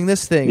you're doing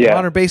this thing. Yeah.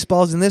 Honor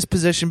Baseball's in this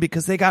position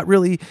because they got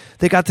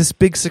this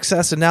big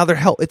success and now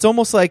they're It's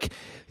almost like,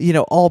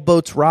 all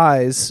boats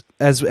rise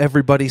as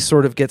everybody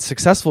sort of gets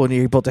successful and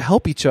you're able to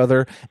help each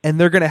other, and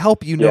they're going to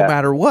help you no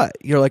matter what.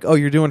 You're like, oh,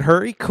 you're doing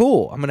Hurry?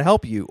 Cool. I'm going to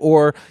help you.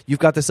 Or you've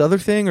got this other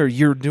thing, or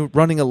you're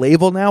running a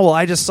label now. Well,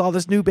 I just saw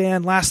this new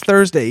band last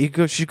Thursday.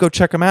 You should go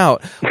check them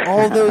out.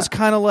 All those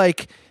kind of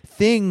like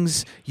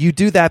things, you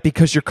do that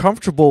because you're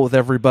comfortable with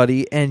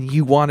everybody and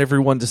you want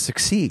everyone to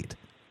succeed.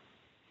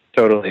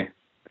 Totally.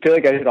 I feel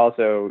like I should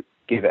also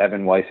give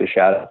Evan Weiss a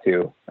shout out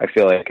too. I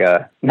feel like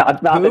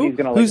not that he's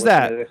going to. Who's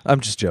that? I'm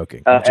just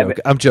joking.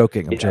 I'm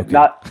joking. It's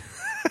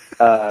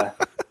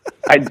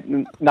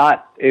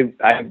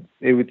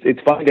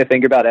funny to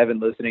think about Evan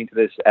listening to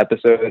this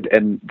episode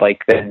and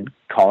like then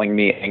calling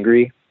me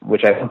angry,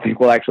 which I don't think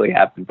will actually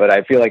happen. But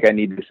I feel like I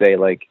need to say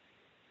like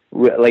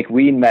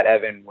we met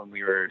Evan when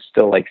we were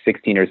still like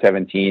 16 or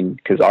 17,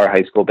 because our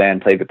high school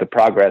band played with the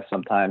Progress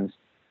sometimes,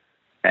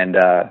 and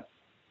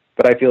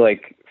but I feel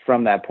like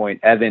from that point,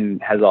 Evan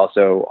has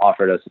also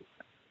offered us.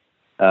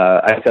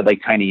 I said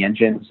like Tiny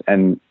Engines,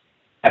 and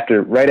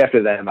right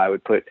after them, I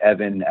would put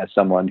Evan as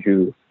someone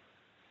who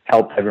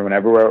helped Everyone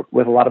Everywhere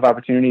with a lot of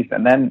opportunities,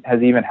 and then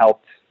has even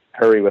helped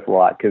Hurry with a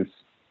lot, because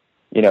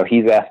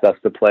he's asked us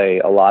to play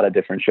a lot of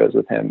different shows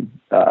with him,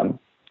 to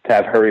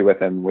have Hurry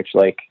with him, which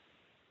like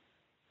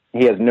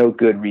he has no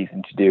good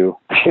reason to do.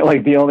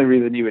 Like the only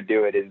reason he would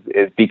do it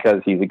is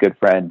because he's a good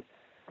friend,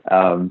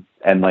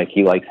 and like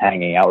he likes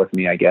hanging out with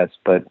me, I guess.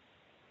 But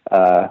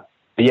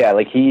yeah,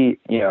 like he,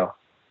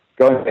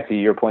 going back to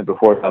your point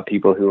before about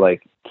people who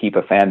like keep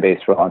a fan base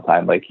for a long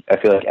time, like I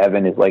feel like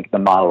Evan is like the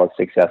model of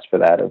success for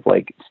that, of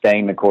like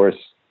staying the course,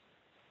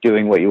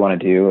 doing what you want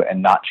to do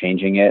and not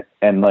changing it.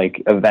 And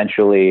like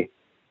eventually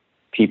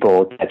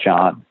people catch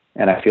on.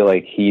 And I feel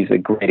like he's a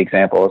great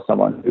example of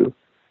someone who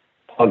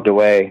plugged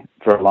away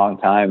for a long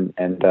time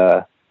and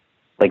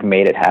like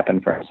made it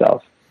happen for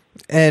himself.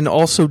 And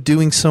also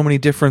doing so many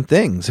different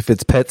things. If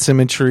it's pet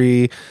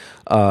symmetry,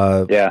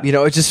 I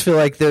just feel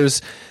like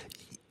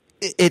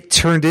it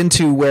turned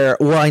into where,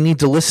 I need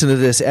to listen to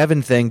this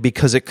Evan thing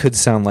because it could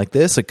sound like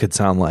this, it could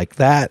sound like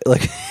that.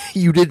 Like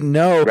you didn't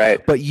know,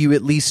 right, but you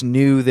at least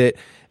knew that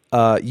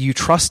you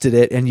trusted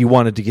it and you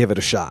wanted to give it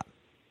a shot.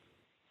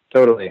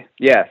 Totally.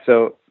 Yeah.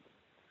 So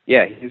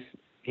yeah,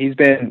 he's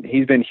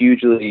been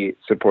hugely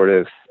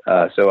supportive.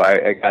 So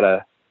I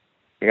gotta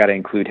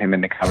include him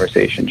in the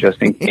conversation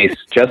just in case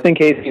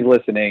he's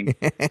listening.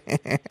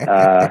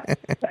 I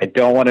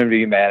don't want him to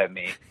be mad at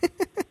me.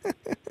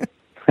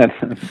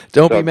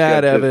 Don't be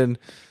mad, Evan.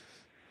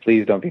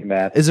 Please don't be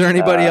mad. Is there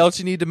anybody else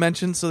you need to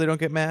mention so they don't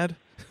get mad?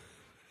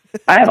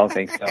 I don't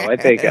think so. I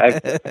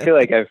feel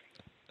like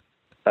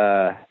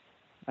I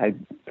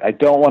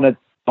don't want to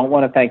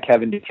thank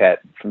Kevin Duquette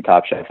from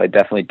Top Chef. I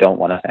definitely don't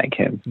want to thank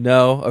him.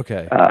 No?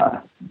 Okay.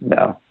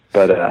 No.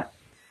 But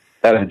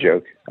that was a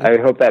joke. I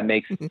hope that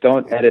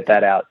don't edit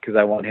that out, because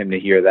I want him to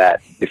hear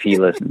that if he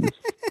listens.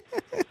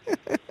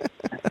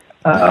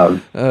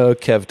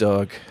 Kev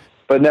dog.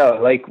 But no,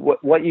 like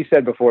what you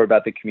said before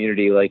about the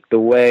community, like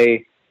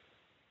I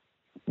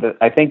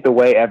think the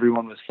way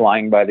everyone was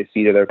flying by the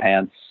seat of their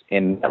pants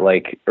in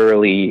like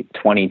early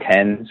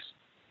 2010s,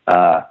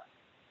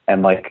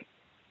 and like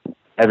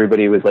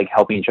everybody was like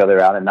helping each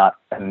other out and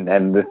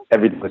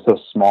everything was so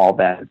small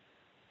then.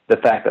 The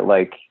fact that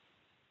like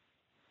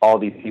all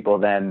these people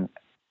then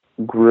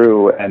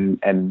grew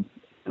and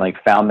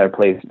like found their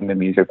place in the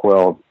music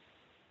world,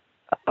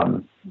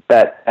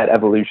 that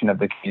evolution of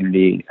the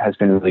community has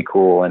been really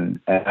cool, and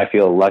I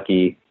feel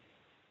lucky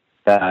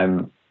that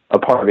I'm a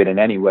part of it in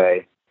any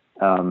way.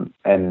 And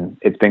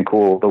it's been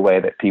cool the way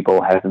that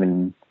people have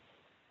been,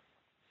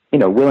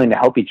 willing to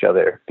help each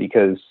other,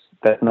 because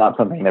that's not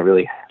something that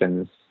really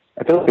happens.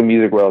 I feel like the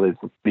music world is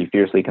pretty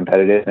fiercely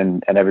competitive,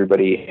 and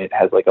everybody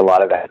has like a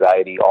lot of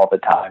anxiety all the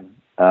time,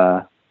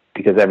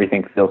 because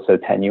everything feels so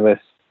tenuous.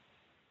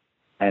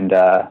 And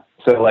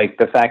so like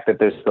the fact that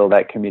there's still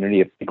that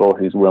community of people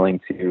who's willing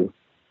to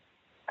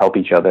help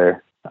each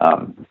other,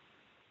 and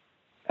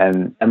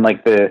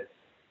like the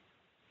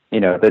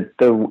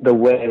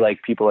way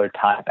like people are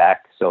tied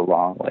back so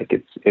long, like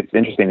it's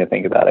interesting to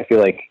think about. I feel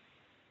like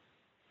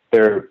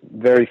there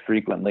very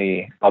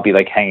frequently I'll be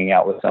like hanging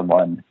out with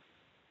someone,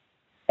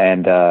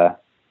 and I'll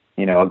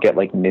get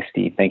like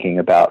misty thinking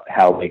about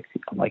how like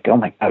I'm like, oh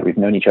my God, we've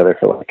known each other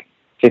for like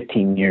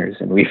 15 years,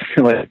 and we've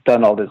like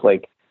done all this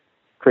like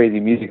crazy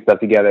music stuff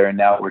together, and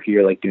now we're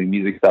here like doing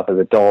music stuff as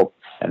adults.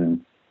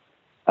 And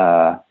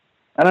I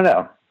don't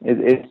know,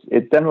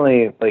 it's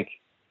definitely like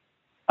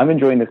I'm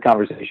enjoying this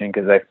conversation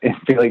because I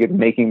feel like it's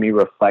making me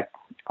reflect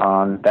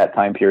on that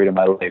time period of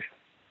my life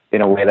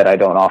in a way that I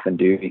don't often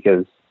do,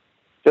 because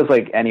just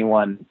like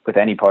anyone with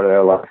any part of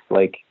their life,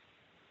 like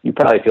you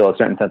probably feel a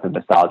certain sense of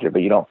nostalgia,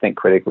 but you don't think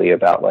critically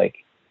about like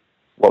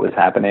what was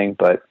happening.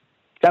 But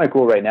it's kind of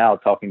cool right now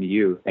talking to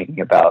you,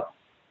 thinking about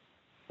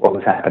what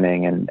was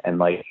happening and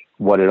like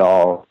what it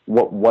all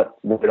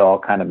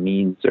kind of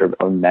means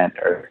or meant.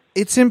 Or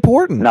it's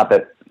important. Not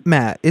that,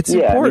 Matt, it's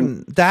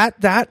important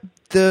that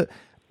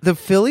the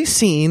Philly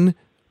scene.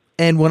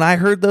 And when I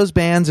heard those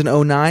bands in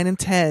 09 and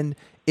 10,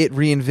 it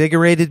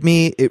reinvigorated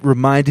me. It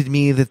reminded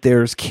me that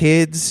there's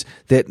kids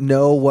that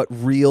know what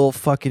real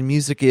fucking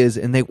music is,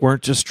 and they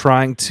weren't just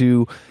trying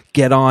to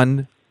get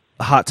on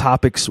Hot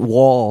Topics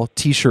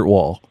t-shirt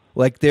wall.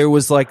 Like there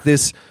was like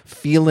this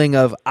feeling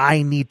of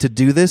I need to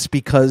do this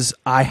because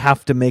I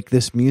have to make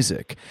this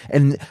music.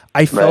 And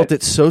I felt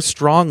it so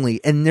strongly.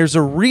 And there's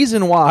a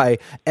reason why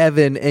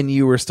Evan and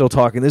you are still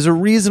talking. There's a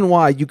reason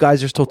why you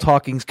guys are still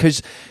talking,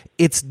 because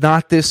it's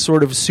not this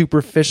sort of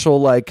superficial,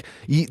 like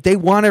they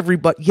want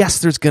everybody. Yes,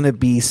 there's going to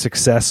be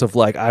success of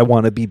like, I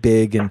want to be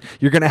big and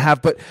you're going to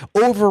have, but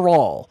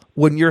overall,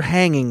 when you're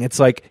hanging, it's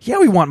like, yeah,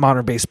 we want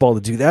modern baseball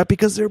to do that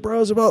because they're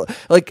bros about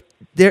like,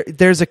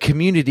 there's a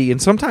community. And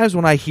sometimes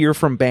when I hear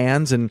from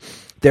bands and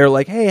they're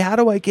like, hey, how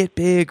do I get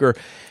big? Or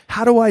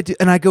how do I do?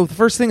 And I go, the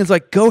first thing is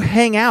like, go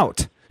hang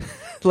out.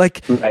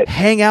 Like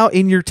hang out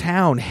in your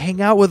town, hang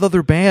out with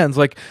other bands.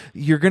 Like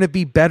you're going to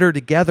be better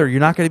together. You're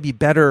not going to be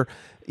better.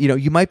 You know,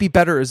 you might be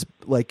better as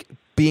like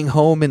being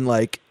home and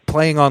like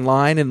playing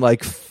online and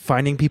like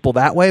finding people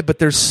that way. But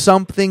there's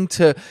something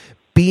to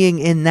being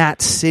in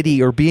that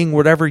city or being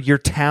whatever your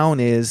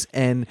town is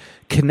and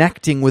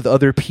connecting with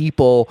other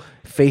people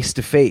face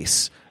to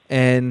face.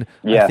 And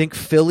I think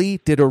Philly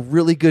did a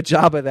really good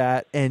job of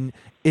that. And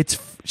it's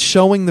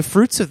showing the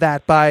fruits of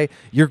that by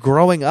you're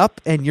growing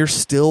up and you're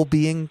still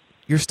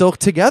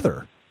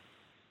together.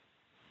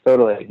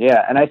 Totally.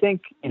 Yeah. And I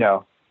think, you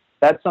know,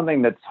 that's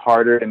something that's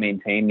harder to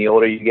maintain the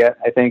older you get,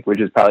 I think, which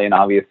is probably an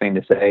obvious thing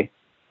to say.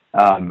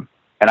 And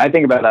I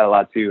think about that a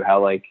lot too,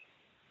 how like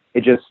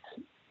it just,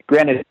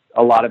 granted,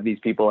 a lot of these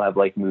people have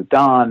like moved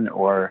on,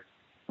 or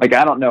like,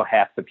 I don't know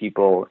half the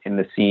people in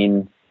the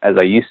scene as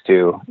I used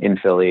to in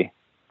Philly.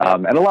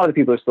 And a lot of the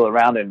people are still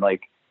around and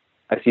like,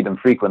 I see them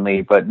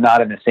frequently, but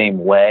not in the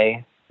same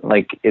way.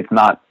 Like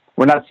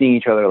we're not seeing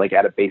each other like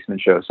at a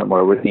basement show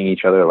somewhere. We're seeing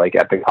each other like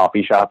at the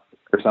coffee shop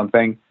or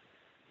something.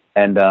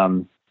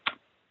 And,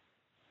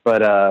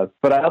 but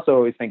I also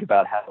always think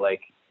about how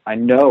like, I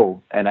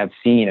know, and I've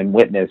seen and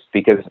witnessed,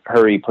 because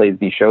Hurry plays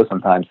these shows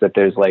sometimes, that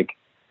there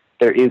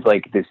is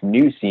like this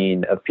new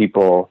scene of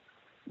people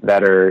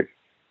that are,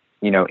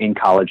 you know, in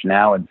college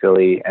now in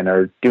Philly and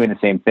are doing the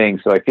same thing.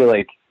 So I feel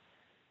like,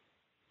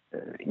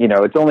 you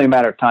know, it's only a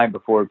matter of time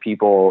before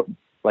people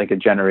like a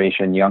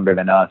generation younger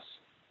than us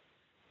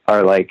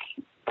are like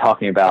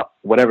talking about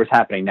whatever's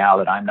happening now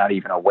that I'm not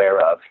even aware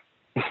of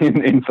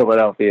in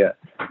Philadelphia.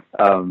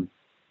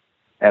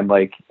 And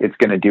like, it's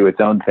going to do its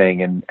own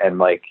thing. And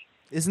like,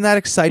 isn't that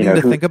exciting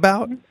to think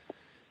about?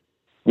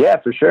 Yeah,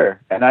 for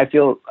sure. And I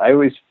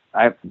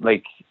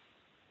like,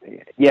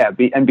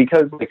 and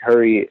because like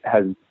Hurry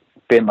has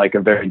been like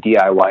a very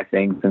DIY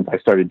thing since I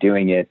started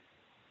doing it,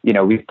 you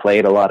know, we've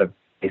played a lot of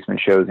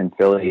basement shows in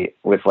Philly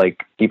with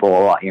like people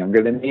a lot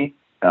younger than me,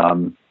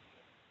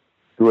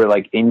 who are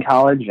like in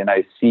college, and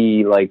I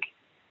see like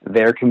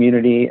their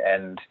community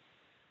and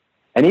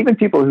even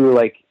people who are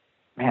like,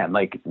 man,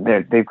 like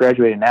they've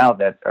graduated now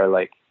that are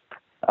like,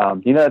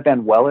 you know that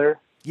band Weller?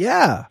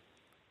 Yeah.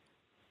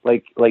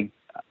 Like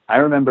I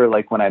remember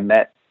like when I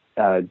met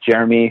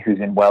Jeremy, who's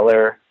in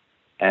Weller,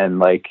 and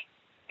like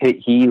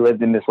he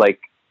lived in this like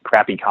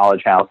crappy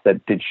college house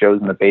that did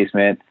shows in the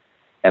basement,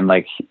 and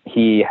like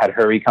he had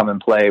Hurry come and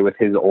play with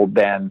his old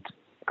band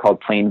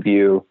called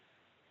Plainview,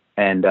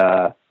 and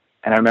I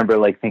remember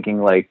like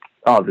thinking like,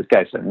 oh, this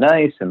guy's so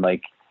nice, and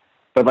like,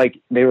 but like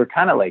they were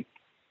kind of like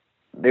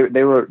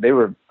they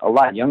were a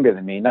lot younger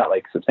than me, not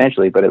like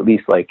substantially, but at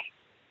least like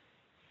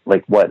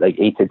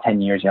 8 to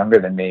 10 years younger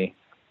than me.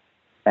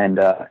 And,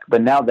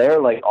 but now they're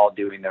like all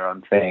doing their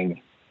own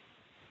thing.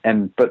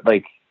 But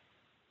like,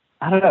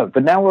 I don't know,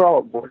 but now we're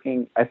all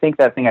working. I think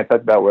that thing I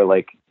talked about where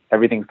like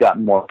everything's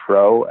gotten more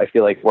pro, I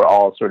feel like we're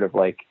all sort of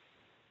like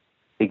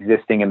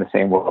existing in the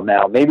same world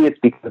now. Maybe it's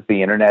because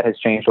the internet has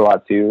changed a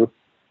lot too.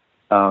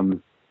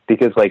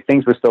 Because like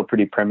things were still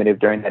pretty primitive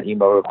during that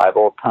emo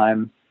revival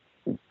time.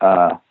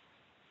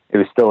 It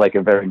was still like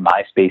a very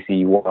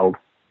MySpace-y world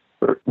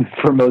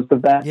for most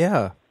of that.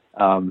 Yeah.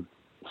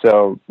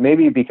 So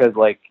maybe because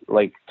like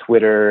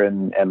Twitter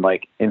and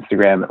like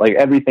Instagram, like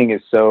everything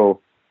is so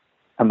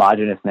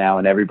homogenous now,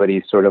 and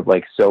everybody's sort of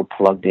like so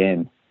plugged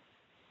in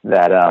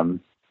that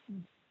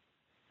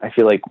I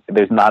feel like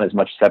there's not as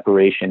much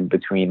separation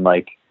between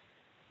like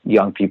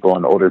young people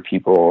and older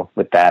people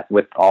with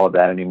all of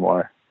that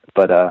anymore.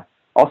 But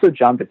also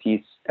John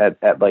Batiste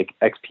at like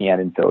XPN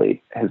in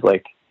Philly has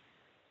like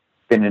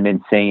been an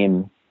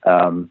insane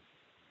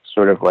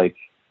sort of like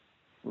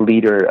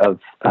leader of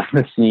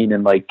the scene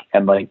and like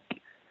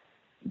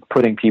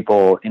putting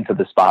people into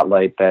the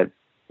spotlight that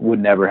would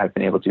never have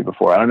been able to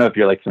before. I don't know if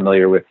you're like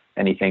familiar with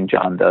anything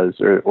John does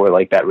or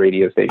like that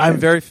radio station. I'm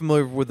very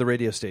familiar with the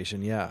radio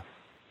station. Yeah.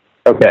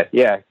 Okay.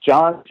 Yeah.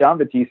 John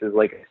Batiste is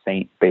like a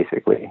saint,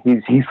 basically.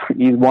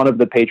 He's one of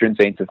the patron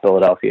saints of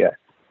Philadelphia.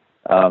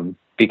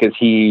 Because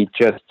he's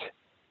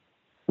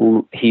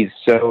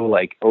so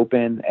like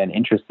open and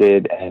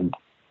interested and,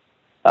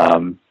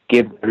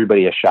 gives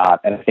everybody a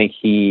shot. And I think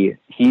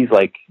he's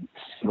like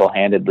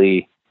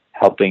single-handedly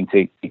helping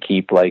to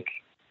keep like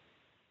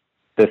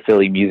the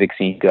Philly music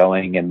scene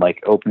going and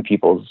like open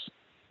people's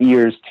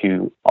ears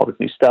to all this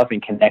new stuff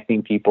and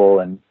connecting people.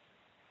 And,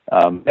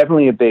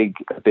 definitely a big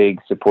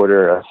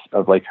supporter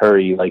of like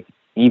Hurry, like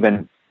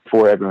even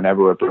before Everyone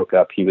Everywhere broke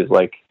up, he was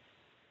like,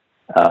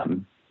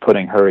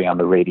 putting Hurry on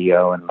the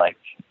radio and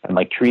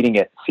treating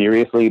it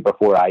seriously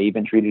before I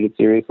even treated it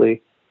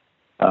seriously.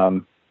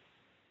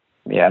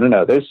 Yeah, I don't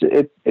know.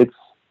 It's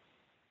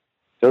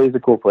Philly's a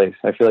cool place.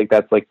 I feel like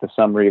that's like the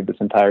summary of this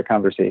entire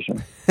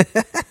conversation.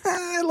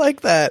 I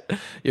like that.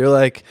 You're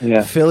like,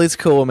 yeah. Philly's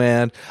cool,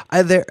 man.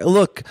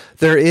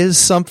 There is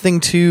something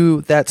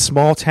to that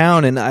small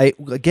town. And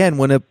again,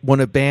 when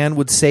a band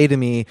would say to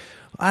me,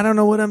 I don't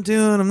know what I'm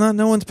doing,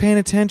 no one's paying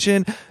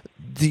attention.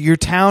 Your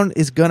town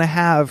is going to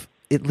have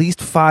at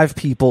least 5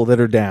 people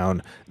that are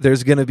down.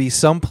 There's going to be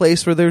some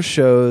place where there's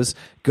shows.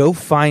 Go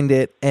find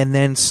it and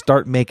then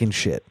start making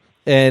shit.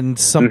 And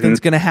something's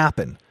going to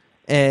happen.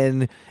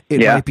 And it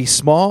might be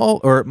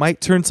small or it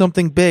might turn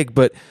something big,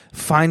 but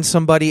find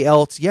somebody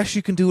else. Yes,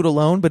 you can do it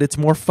alone, but it's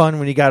more fun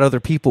when you got other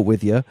people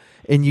with you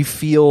and you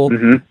feel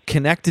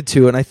connected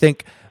to it. And I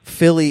think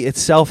Philly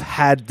itself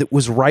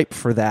was ripe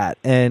for that.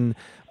 And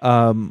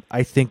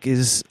I think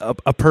is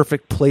a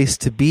perfect place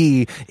to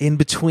be in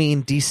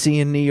between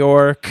DC and New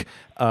York,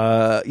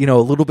 a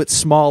little bit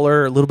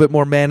smaller, a little bit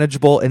more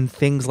manageable, and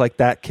things like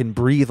that can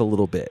breathe a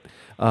little bit.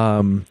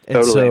 And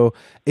so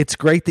it's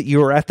great that you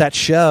were at that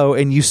show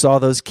and you saw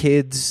those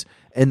kids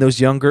and those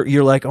younger,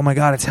 you're like, oh my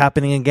God, it's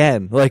happening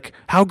again. Like,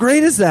 how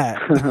great is that?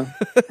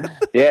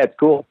 Yeah, it's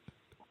cool.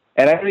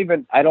 And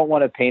I don't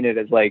want to paint it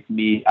as like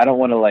me. I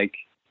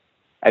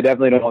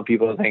definitely don't want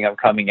people to think I'm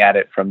coming at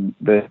it from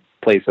the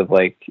place of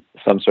like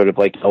some sort of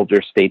like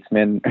elder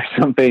statesman or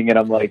something. And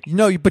I'm like,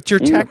 no, but you're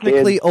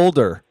technically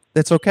older.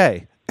 That's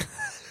okay.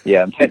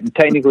 Yeah,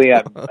 technically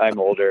I'm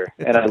older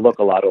and I look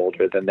a lot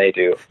older than they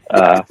do.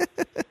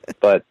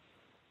 But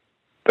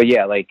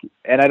yeah, like,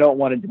 and I don't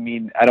want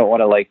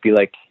to like be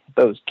like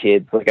those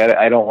kids. Like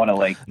I don't want to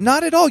like.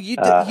 Not at all. You're.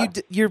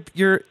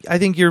 I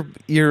think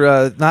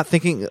you're not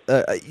thinking.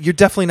 You're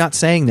definitely not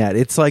saying that.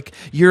 It's like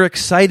you're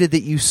excited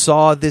that you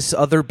saw this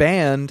other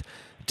band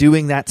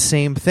doing that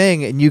same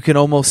thing, and you can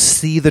almost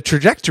see the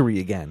trajectory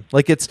again.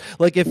 Like it's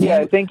like if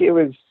I think it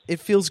was.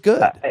 It feels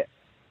good. I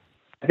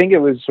think it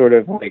was sort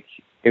of like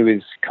it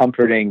was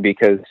comforting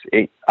because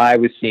I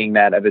was seeing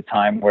that at a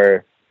time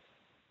where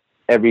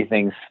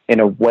everything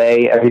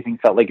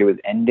felt like it was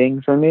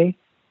ending for me.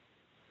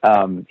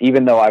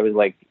 Even though I was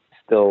like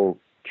still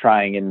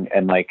trying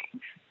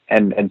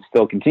and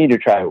still continue to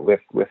try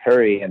with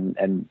Hurry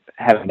and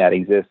having that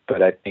exist.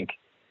 But I think,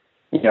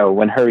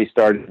 when Hurry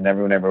started and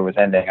Everyone Ever was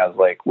ending, I was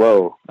like,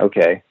 whoa,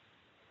 okay.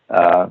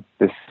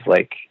 This is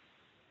like,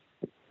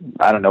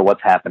 I don't know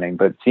what's happening,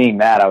 but seeing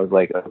that, I was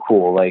like, oh,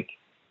 cool. Like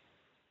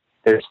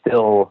there's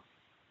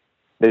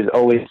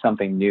always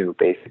something new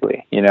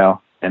basically,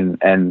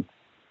 and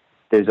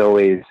there's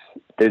always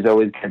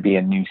going to be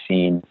a new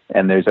scene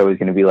and there's always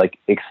going to be like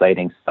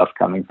exciting stuff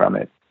coming from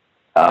it.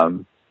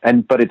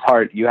 But it's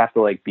hard. You have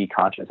to like be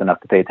conscious enough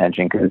to pay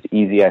attention because it's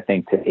easy, I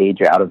think, to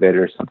age out of it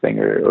or something,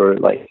 or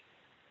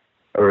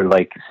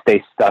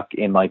stay stuck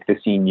in like the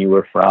scene you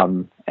were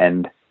from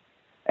and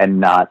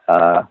not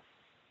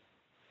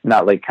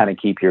like kind of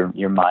keep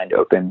your mind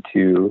open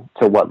to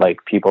what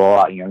like people a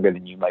lot younger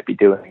than you might be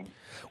doing.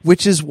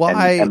 Which is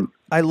why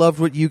I loved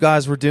what you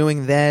guys were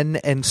doing then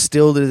and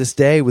still to this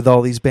day with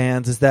all these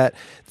bands is that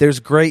there's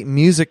great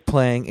music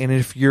playing, and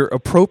if you're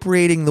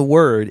appropriating the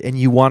word and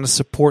you want to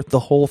support the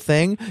whole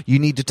thing, you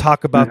need to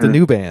talk about the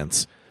new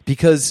bands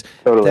because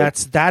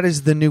that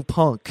is the new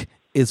punk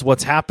is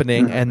what's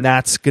happening, and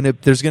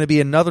there's gonna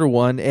be another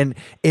one, and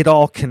it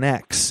all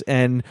connects.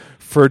 And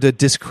to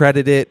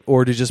discredit it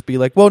or to just be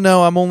like, well,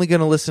 no, I'm only going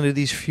to listen to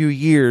these few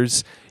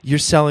years, you're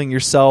selling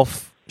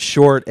yourself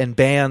short and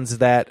bands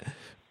that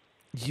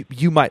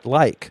you might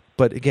like,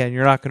 but again,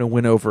 you're not going to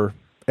win over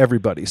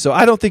everybody. So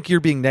I don't think you're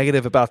being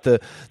negative about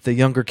the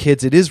younger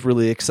kids. It is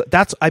really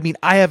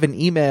I have an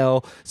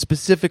email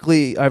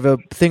specifically, I have a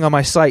thing on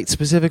my site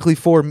specifically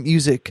for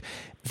music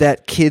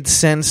that kids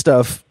send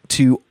stuff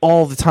to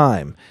all the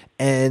time.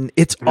 And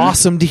it's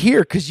awesome to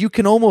hear because you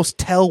can almost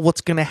tell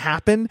what's going to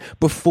happen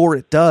before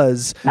it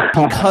does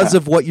because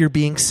of what you're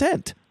being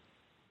sent.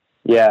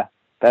 Yeah,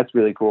 that's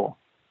really cool.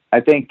 I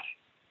think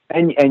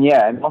And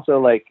yeah, and also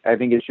like I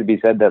think it should be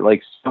said that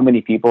like so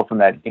many people from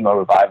that emo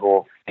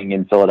revival thing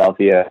in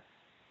Philadelphia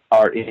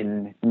are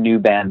in new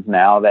bands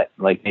now that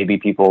like maybe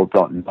people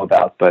don't know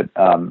about, but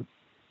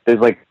there's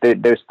like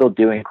they're still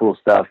doing cool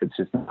stuff. It's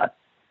just not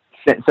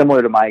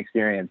similar to my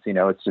experience. You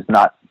know, it's just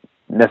not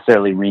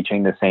necessarily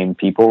reaching the same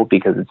people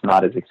because it's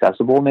not as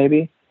accessible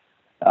maybe.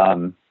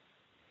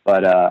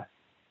 But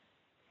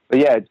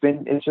yeah,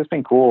 it's just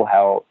been cool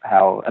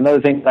how another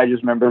thing that I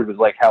just remembered was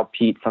like how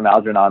Pete from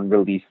Algernon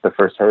released the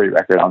first Hurry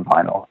record on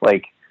vinyl.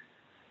 Like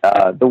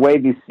the way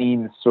these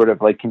scenes sort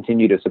of like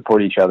continue to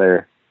support each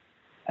other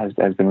has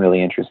been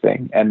really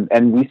interesting.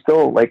 And we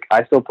still like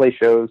I still play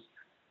shows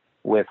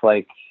with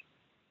like,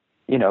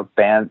 you know,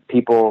 band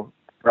people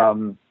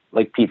from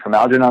like Pete from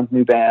Algernon's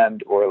new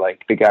band or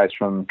like the guys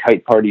from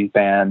Kite Party's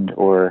band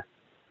or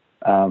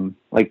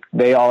like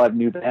they all have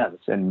new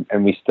bands and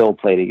we still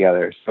play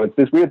together. So it's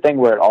this weird thing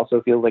where it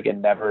also feels like it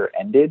never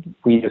ended.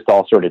 We just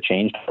all sort of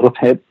changed a little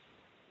bit.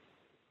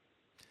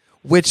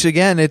 Which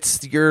again,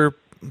 it's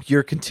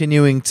you're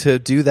continuing to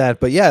do that,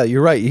 but yeah,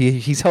 you're right.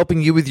 He's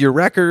helping you with your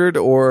record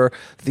or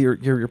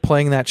you're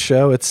playing that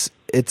show. That's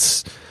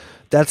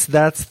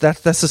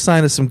a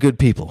sign of some good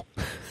people.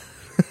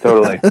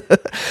 Totally.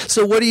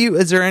 So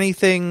is there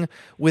anything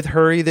with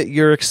Hurry that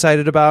you're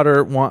excited about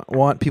or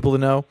want people to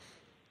know?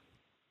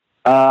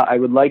 I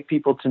would like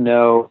people to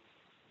know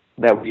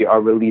that we are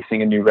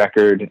releasing a new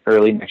record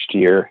early next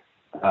year.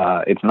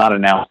 It's not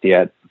announced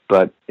yet,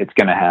 but it's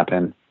going to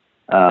happen.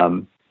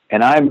 And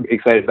I'm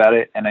excited about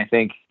it. And I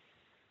think,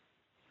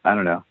 I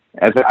don't know,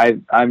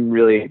 I'm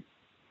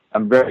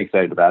very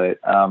excited about it.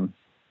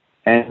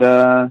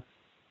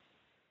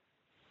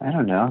 I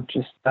don't know,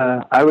 just,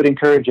 I would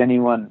encourage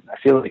anyone. I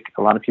feel like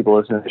a lot of people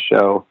listen to the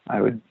show. I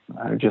would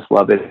just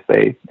love it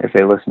if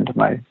they listen to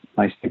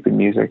my stupid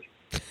music.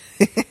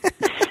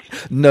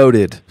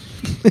 Noted.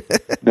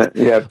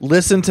 Yeah.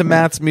 Listen to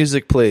Matt's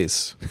music,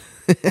 please.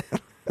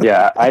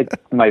 Yeah,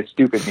 my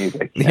stupid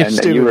music.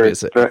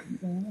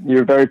 You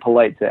were very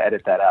polite to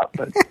edit that out,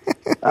 but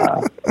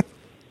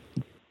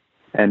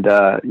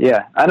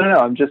yeah, I don't know.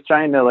 I'm just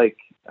trying to like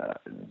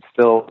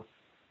still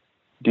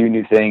do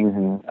new things,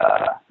 and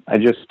I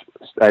just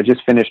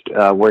finished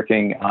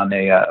working on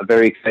a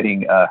very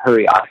exciting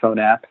Hurry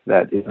iPhone app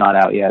that is not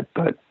out yet,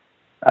 but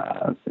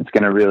it's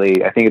going to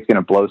really, I think it's going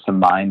to blow some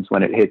minds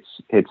when it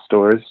hits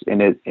stores.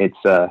 And it's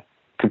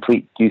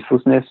complete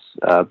uselessness,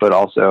 but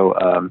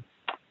also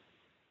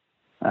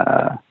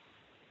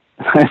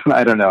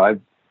I don't know.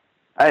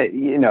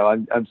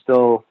 I'm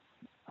still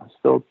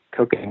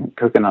cooking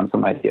on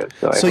some ideas.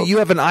 So you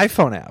have an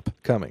iPhone app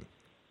coming.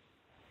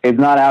 It's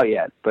not out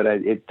yet, but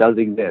it does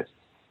exist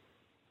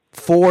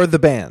for the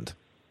band.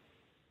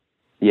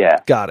 Yeah,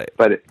 got it.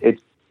 But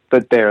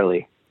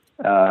barely.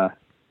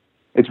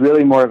 It's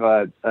really more of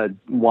a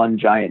one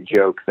giant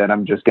joke that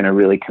I'm just going to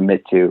really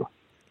commit to.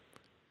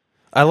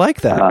 I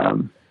like that.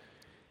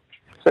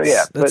 So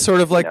yeah, that's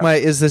sort of like my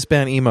Is This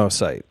Band emo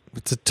site.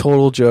 It's a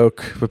total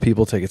joke, but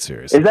people take it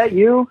seriously. Is that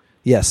you?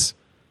 Yes.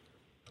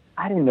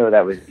 I didn't know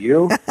that was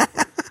you.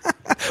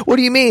 What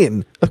do you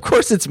mean? Of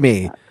course it's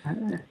me.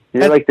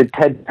 You're like the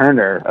Ted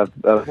Turner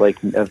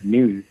of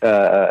news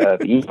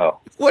of emo.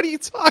 What are you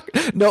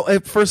talking? No,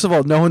 first of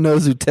all, no one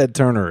knows who Ted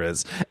Turner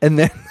is, and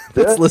then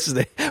that's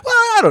listening. Well,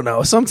 I don't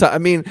know. Sometimes, I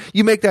mean,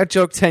 you make that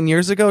joke 10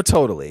 years ago,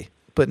 totally,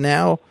 but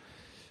now,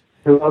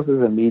 who else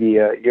is in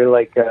media? You're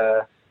like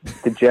the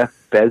Jeff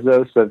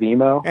Bezos of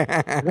emo.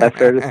 That's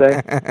fair to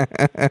say.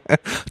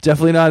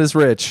 Definitely not as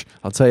rich.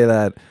 I'll tell you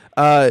that.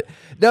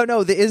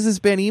 No. The Is This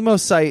Band emo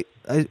site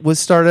was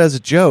started as a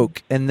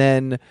joke, and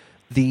then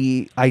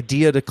the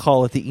idea to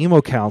call it the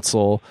Emo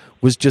Council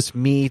was just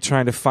me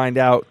trying to find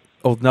out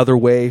another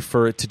way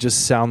for it to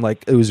just sound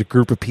like it was a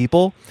group of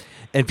people,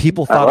 and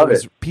people thought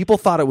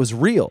it was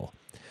real.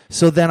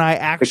 So then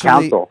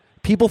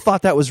people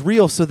thought that was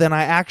real. So then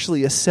I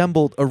actually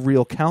assembled a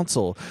real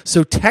council.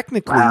 So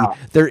technically,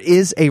 there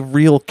is a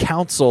real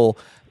council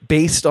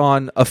based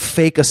on a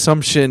fake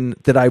assumption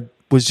that I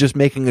was just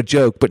making a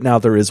joke, but now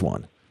there is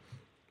one.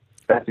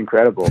 That's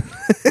incredible.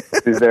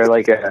 Is there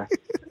like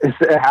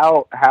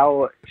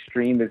how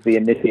extreme is the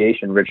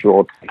initiation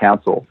ritual to the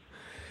council?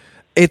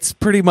 It's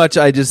pretty much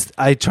I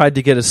tried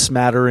to get a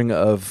smattering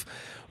of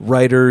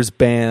writers,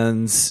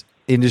 bands,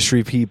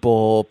 industry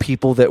people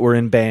that were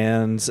in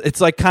bands.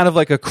 It's like kind of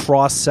like a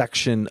cross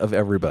section of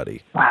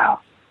everybody. Wow.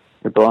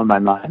 You're blowing my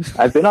mind.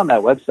 I've been on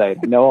that website.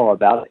 I know all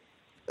about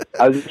it.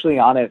 I was actually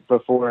on it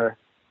before.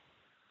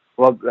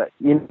 Well,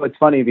 you know, it's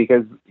funny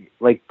because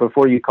like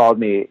before you called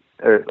me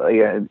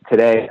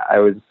today, I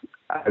was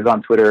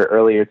on Twitter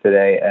earlier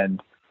today,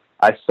 and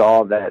I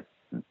saw that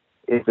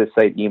Is This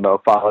Site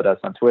Emo followed us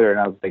on Twitter, and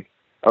I was like,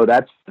 oh,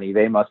 that's funny.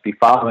 They must be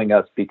following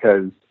us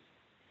because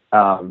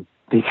the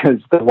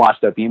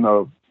Washed Up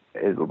Emo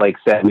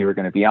said we were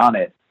going to be on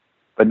it.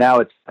 But now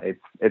it's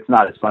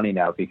not as funny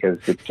now because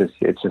it's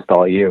just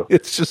all you.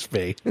 It's just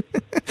me.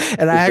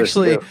 And I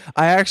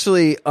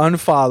actually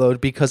unfollowed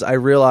because I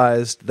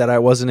realized that I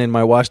wasn't in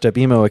my Washed Up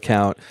Emo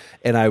account,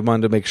 and I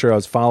wanted to make sure I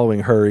was following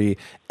Hurry,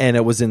 and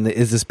it was in the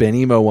Is This Band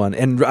Emo one.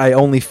 And I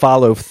only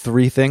follow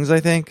 3 things, I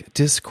think.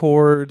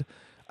 Discord.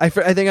 I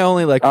think I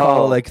only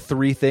follow like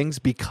 3 things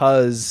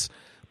because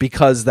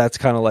that's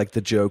kind of like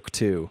the joke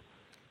too.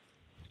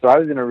 So I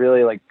was in a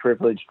really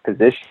privileged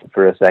position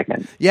for a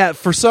second. Yeah,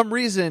 for some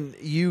reason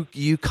you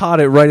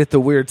caught it right at the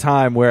weird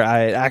time where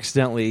I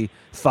accidentally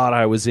thought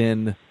I was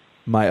in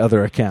my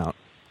other account.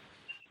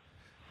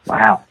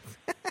 Wow.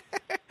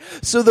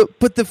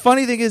 But the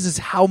funny thing is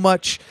how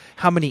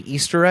many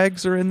Easter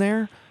eggs are in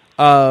there.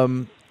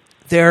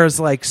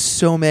 There's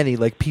so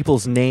many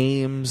people's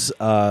names,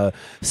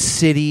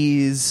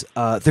 cities.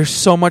 There's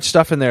so much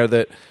stuff in there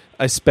that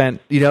I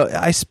spent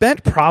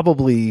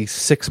probably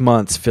 6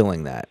 months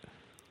filling that.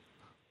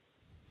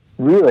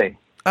 Really?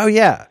 Oh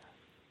yeah.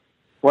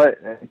 What?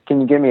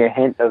 Can you give me a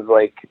hint of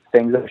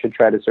things I should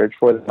try to search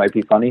for that might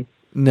be funny?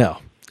 No.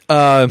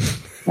 No.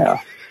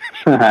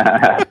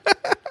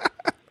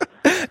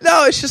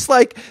 No, it's just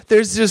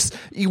there's just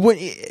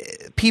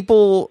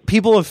people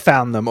have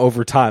found them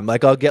over time.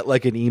 I'll get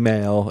an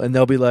email and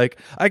they'll be like,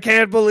 "I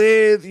can't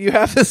believe you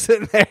have this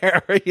in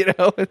there,"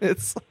 and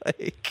it's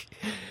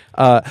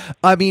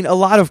I mean, a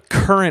lot of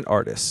current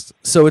artists.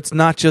 So it's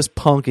not just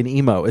punk and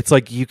emo. It's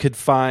you could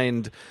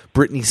find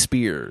Britney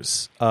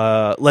Spears.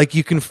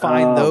 You can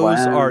find those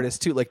artists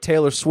too, like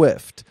Taylor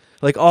Swift.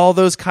 All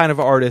those kind of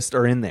artists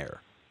are in there.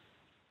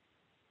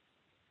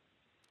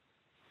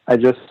 I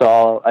just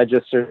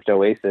searched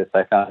Oasis.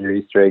 I found your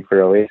Easter egg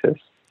for Oasis.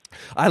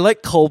 I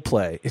like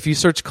Coldplay. If you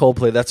search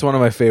Coldplay, that's one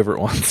of my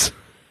favorite ones.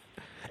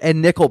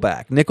 And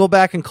Nickelback.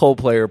 Nickelback and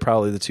Coldplay are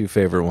probably the 2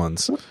 favorite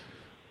ones.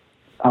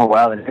 Oh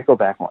wow, the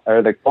Nickelback one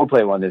or the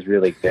Coldplay one is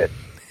really good.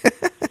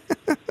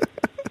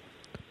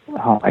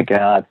 Oh my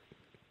god!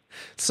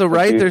 So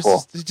right, there's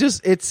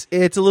just it's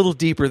a little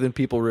deeper than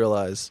people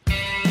realize.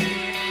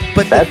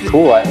 But that's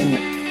cool. I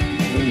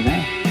didn't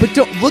know. But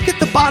don't look at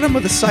the bottom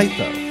of the site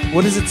though.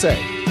 What does it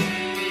say?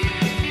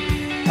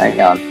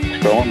 Hang on,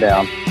 scrolling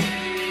down.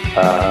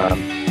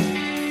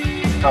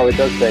 Oh, it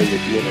does say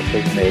that the image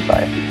was made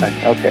by.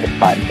 Okay,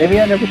 fine. Maybe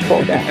I never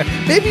scrolled down.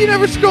 Maybe you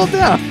never scrolled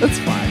down. That's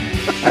fine.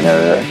 I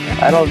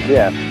don't.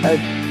 Yeah.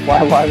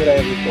 Why would I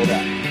ever scroll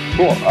down?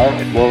 Cool. All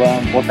right.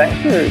 Well,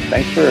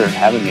 thanks for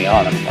having me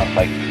on.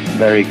 I'm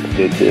very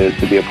excited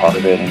to be a part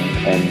of it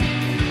and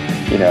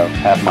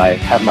have my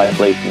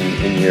place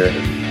in your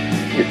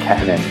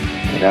canon.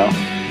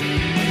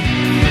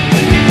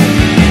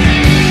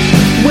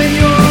 When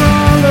you're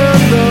all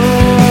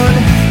alone,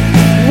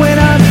 when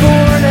I'm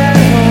bored at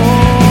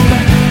home,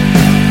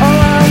 all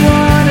I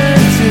wanna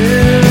do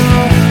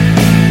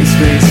is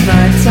waste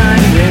my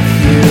time with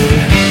you.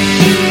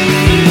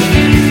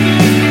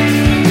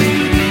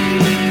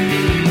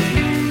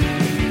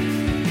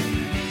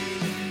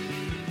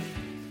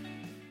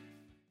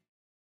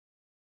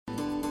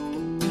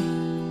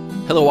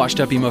 Hello, Washed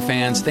Up Emo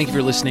fans. Thank you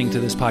for listening to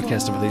this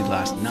podcast over the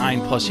last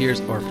 9+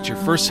 years, or if it's your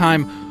first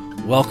time,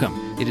 welcome.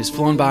 It has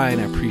flown by,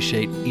 and I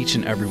appreciate each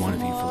and every one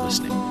of you for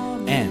listening.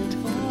 And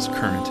for this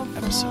current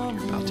episode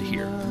you're about to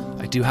hear,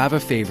 I do have a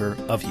favor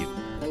of you.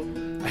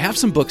 I have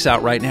some books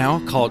out right now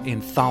called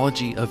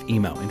Anthology of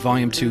Emo, and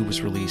Volume 2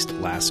 was released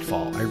last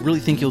fall. I really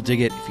think you'll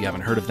dig it if you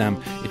haven't heard of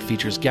them. It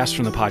features guests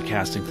from the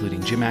podcast,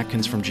 including Jim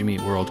Atkins from Jimmy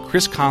Eat World,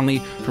 Chris Conley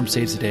from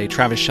Saves the Day,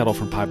 Travis Shuttle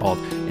from Piebald,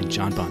 and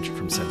John Bunch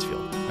from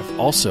Sensefield. I've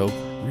also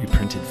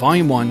reprinted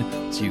Volume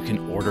 1 so you can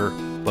order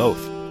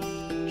both.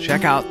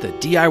 Check out the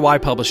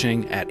DIY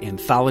publishing at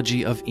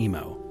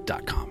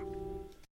anthologyofemo.com.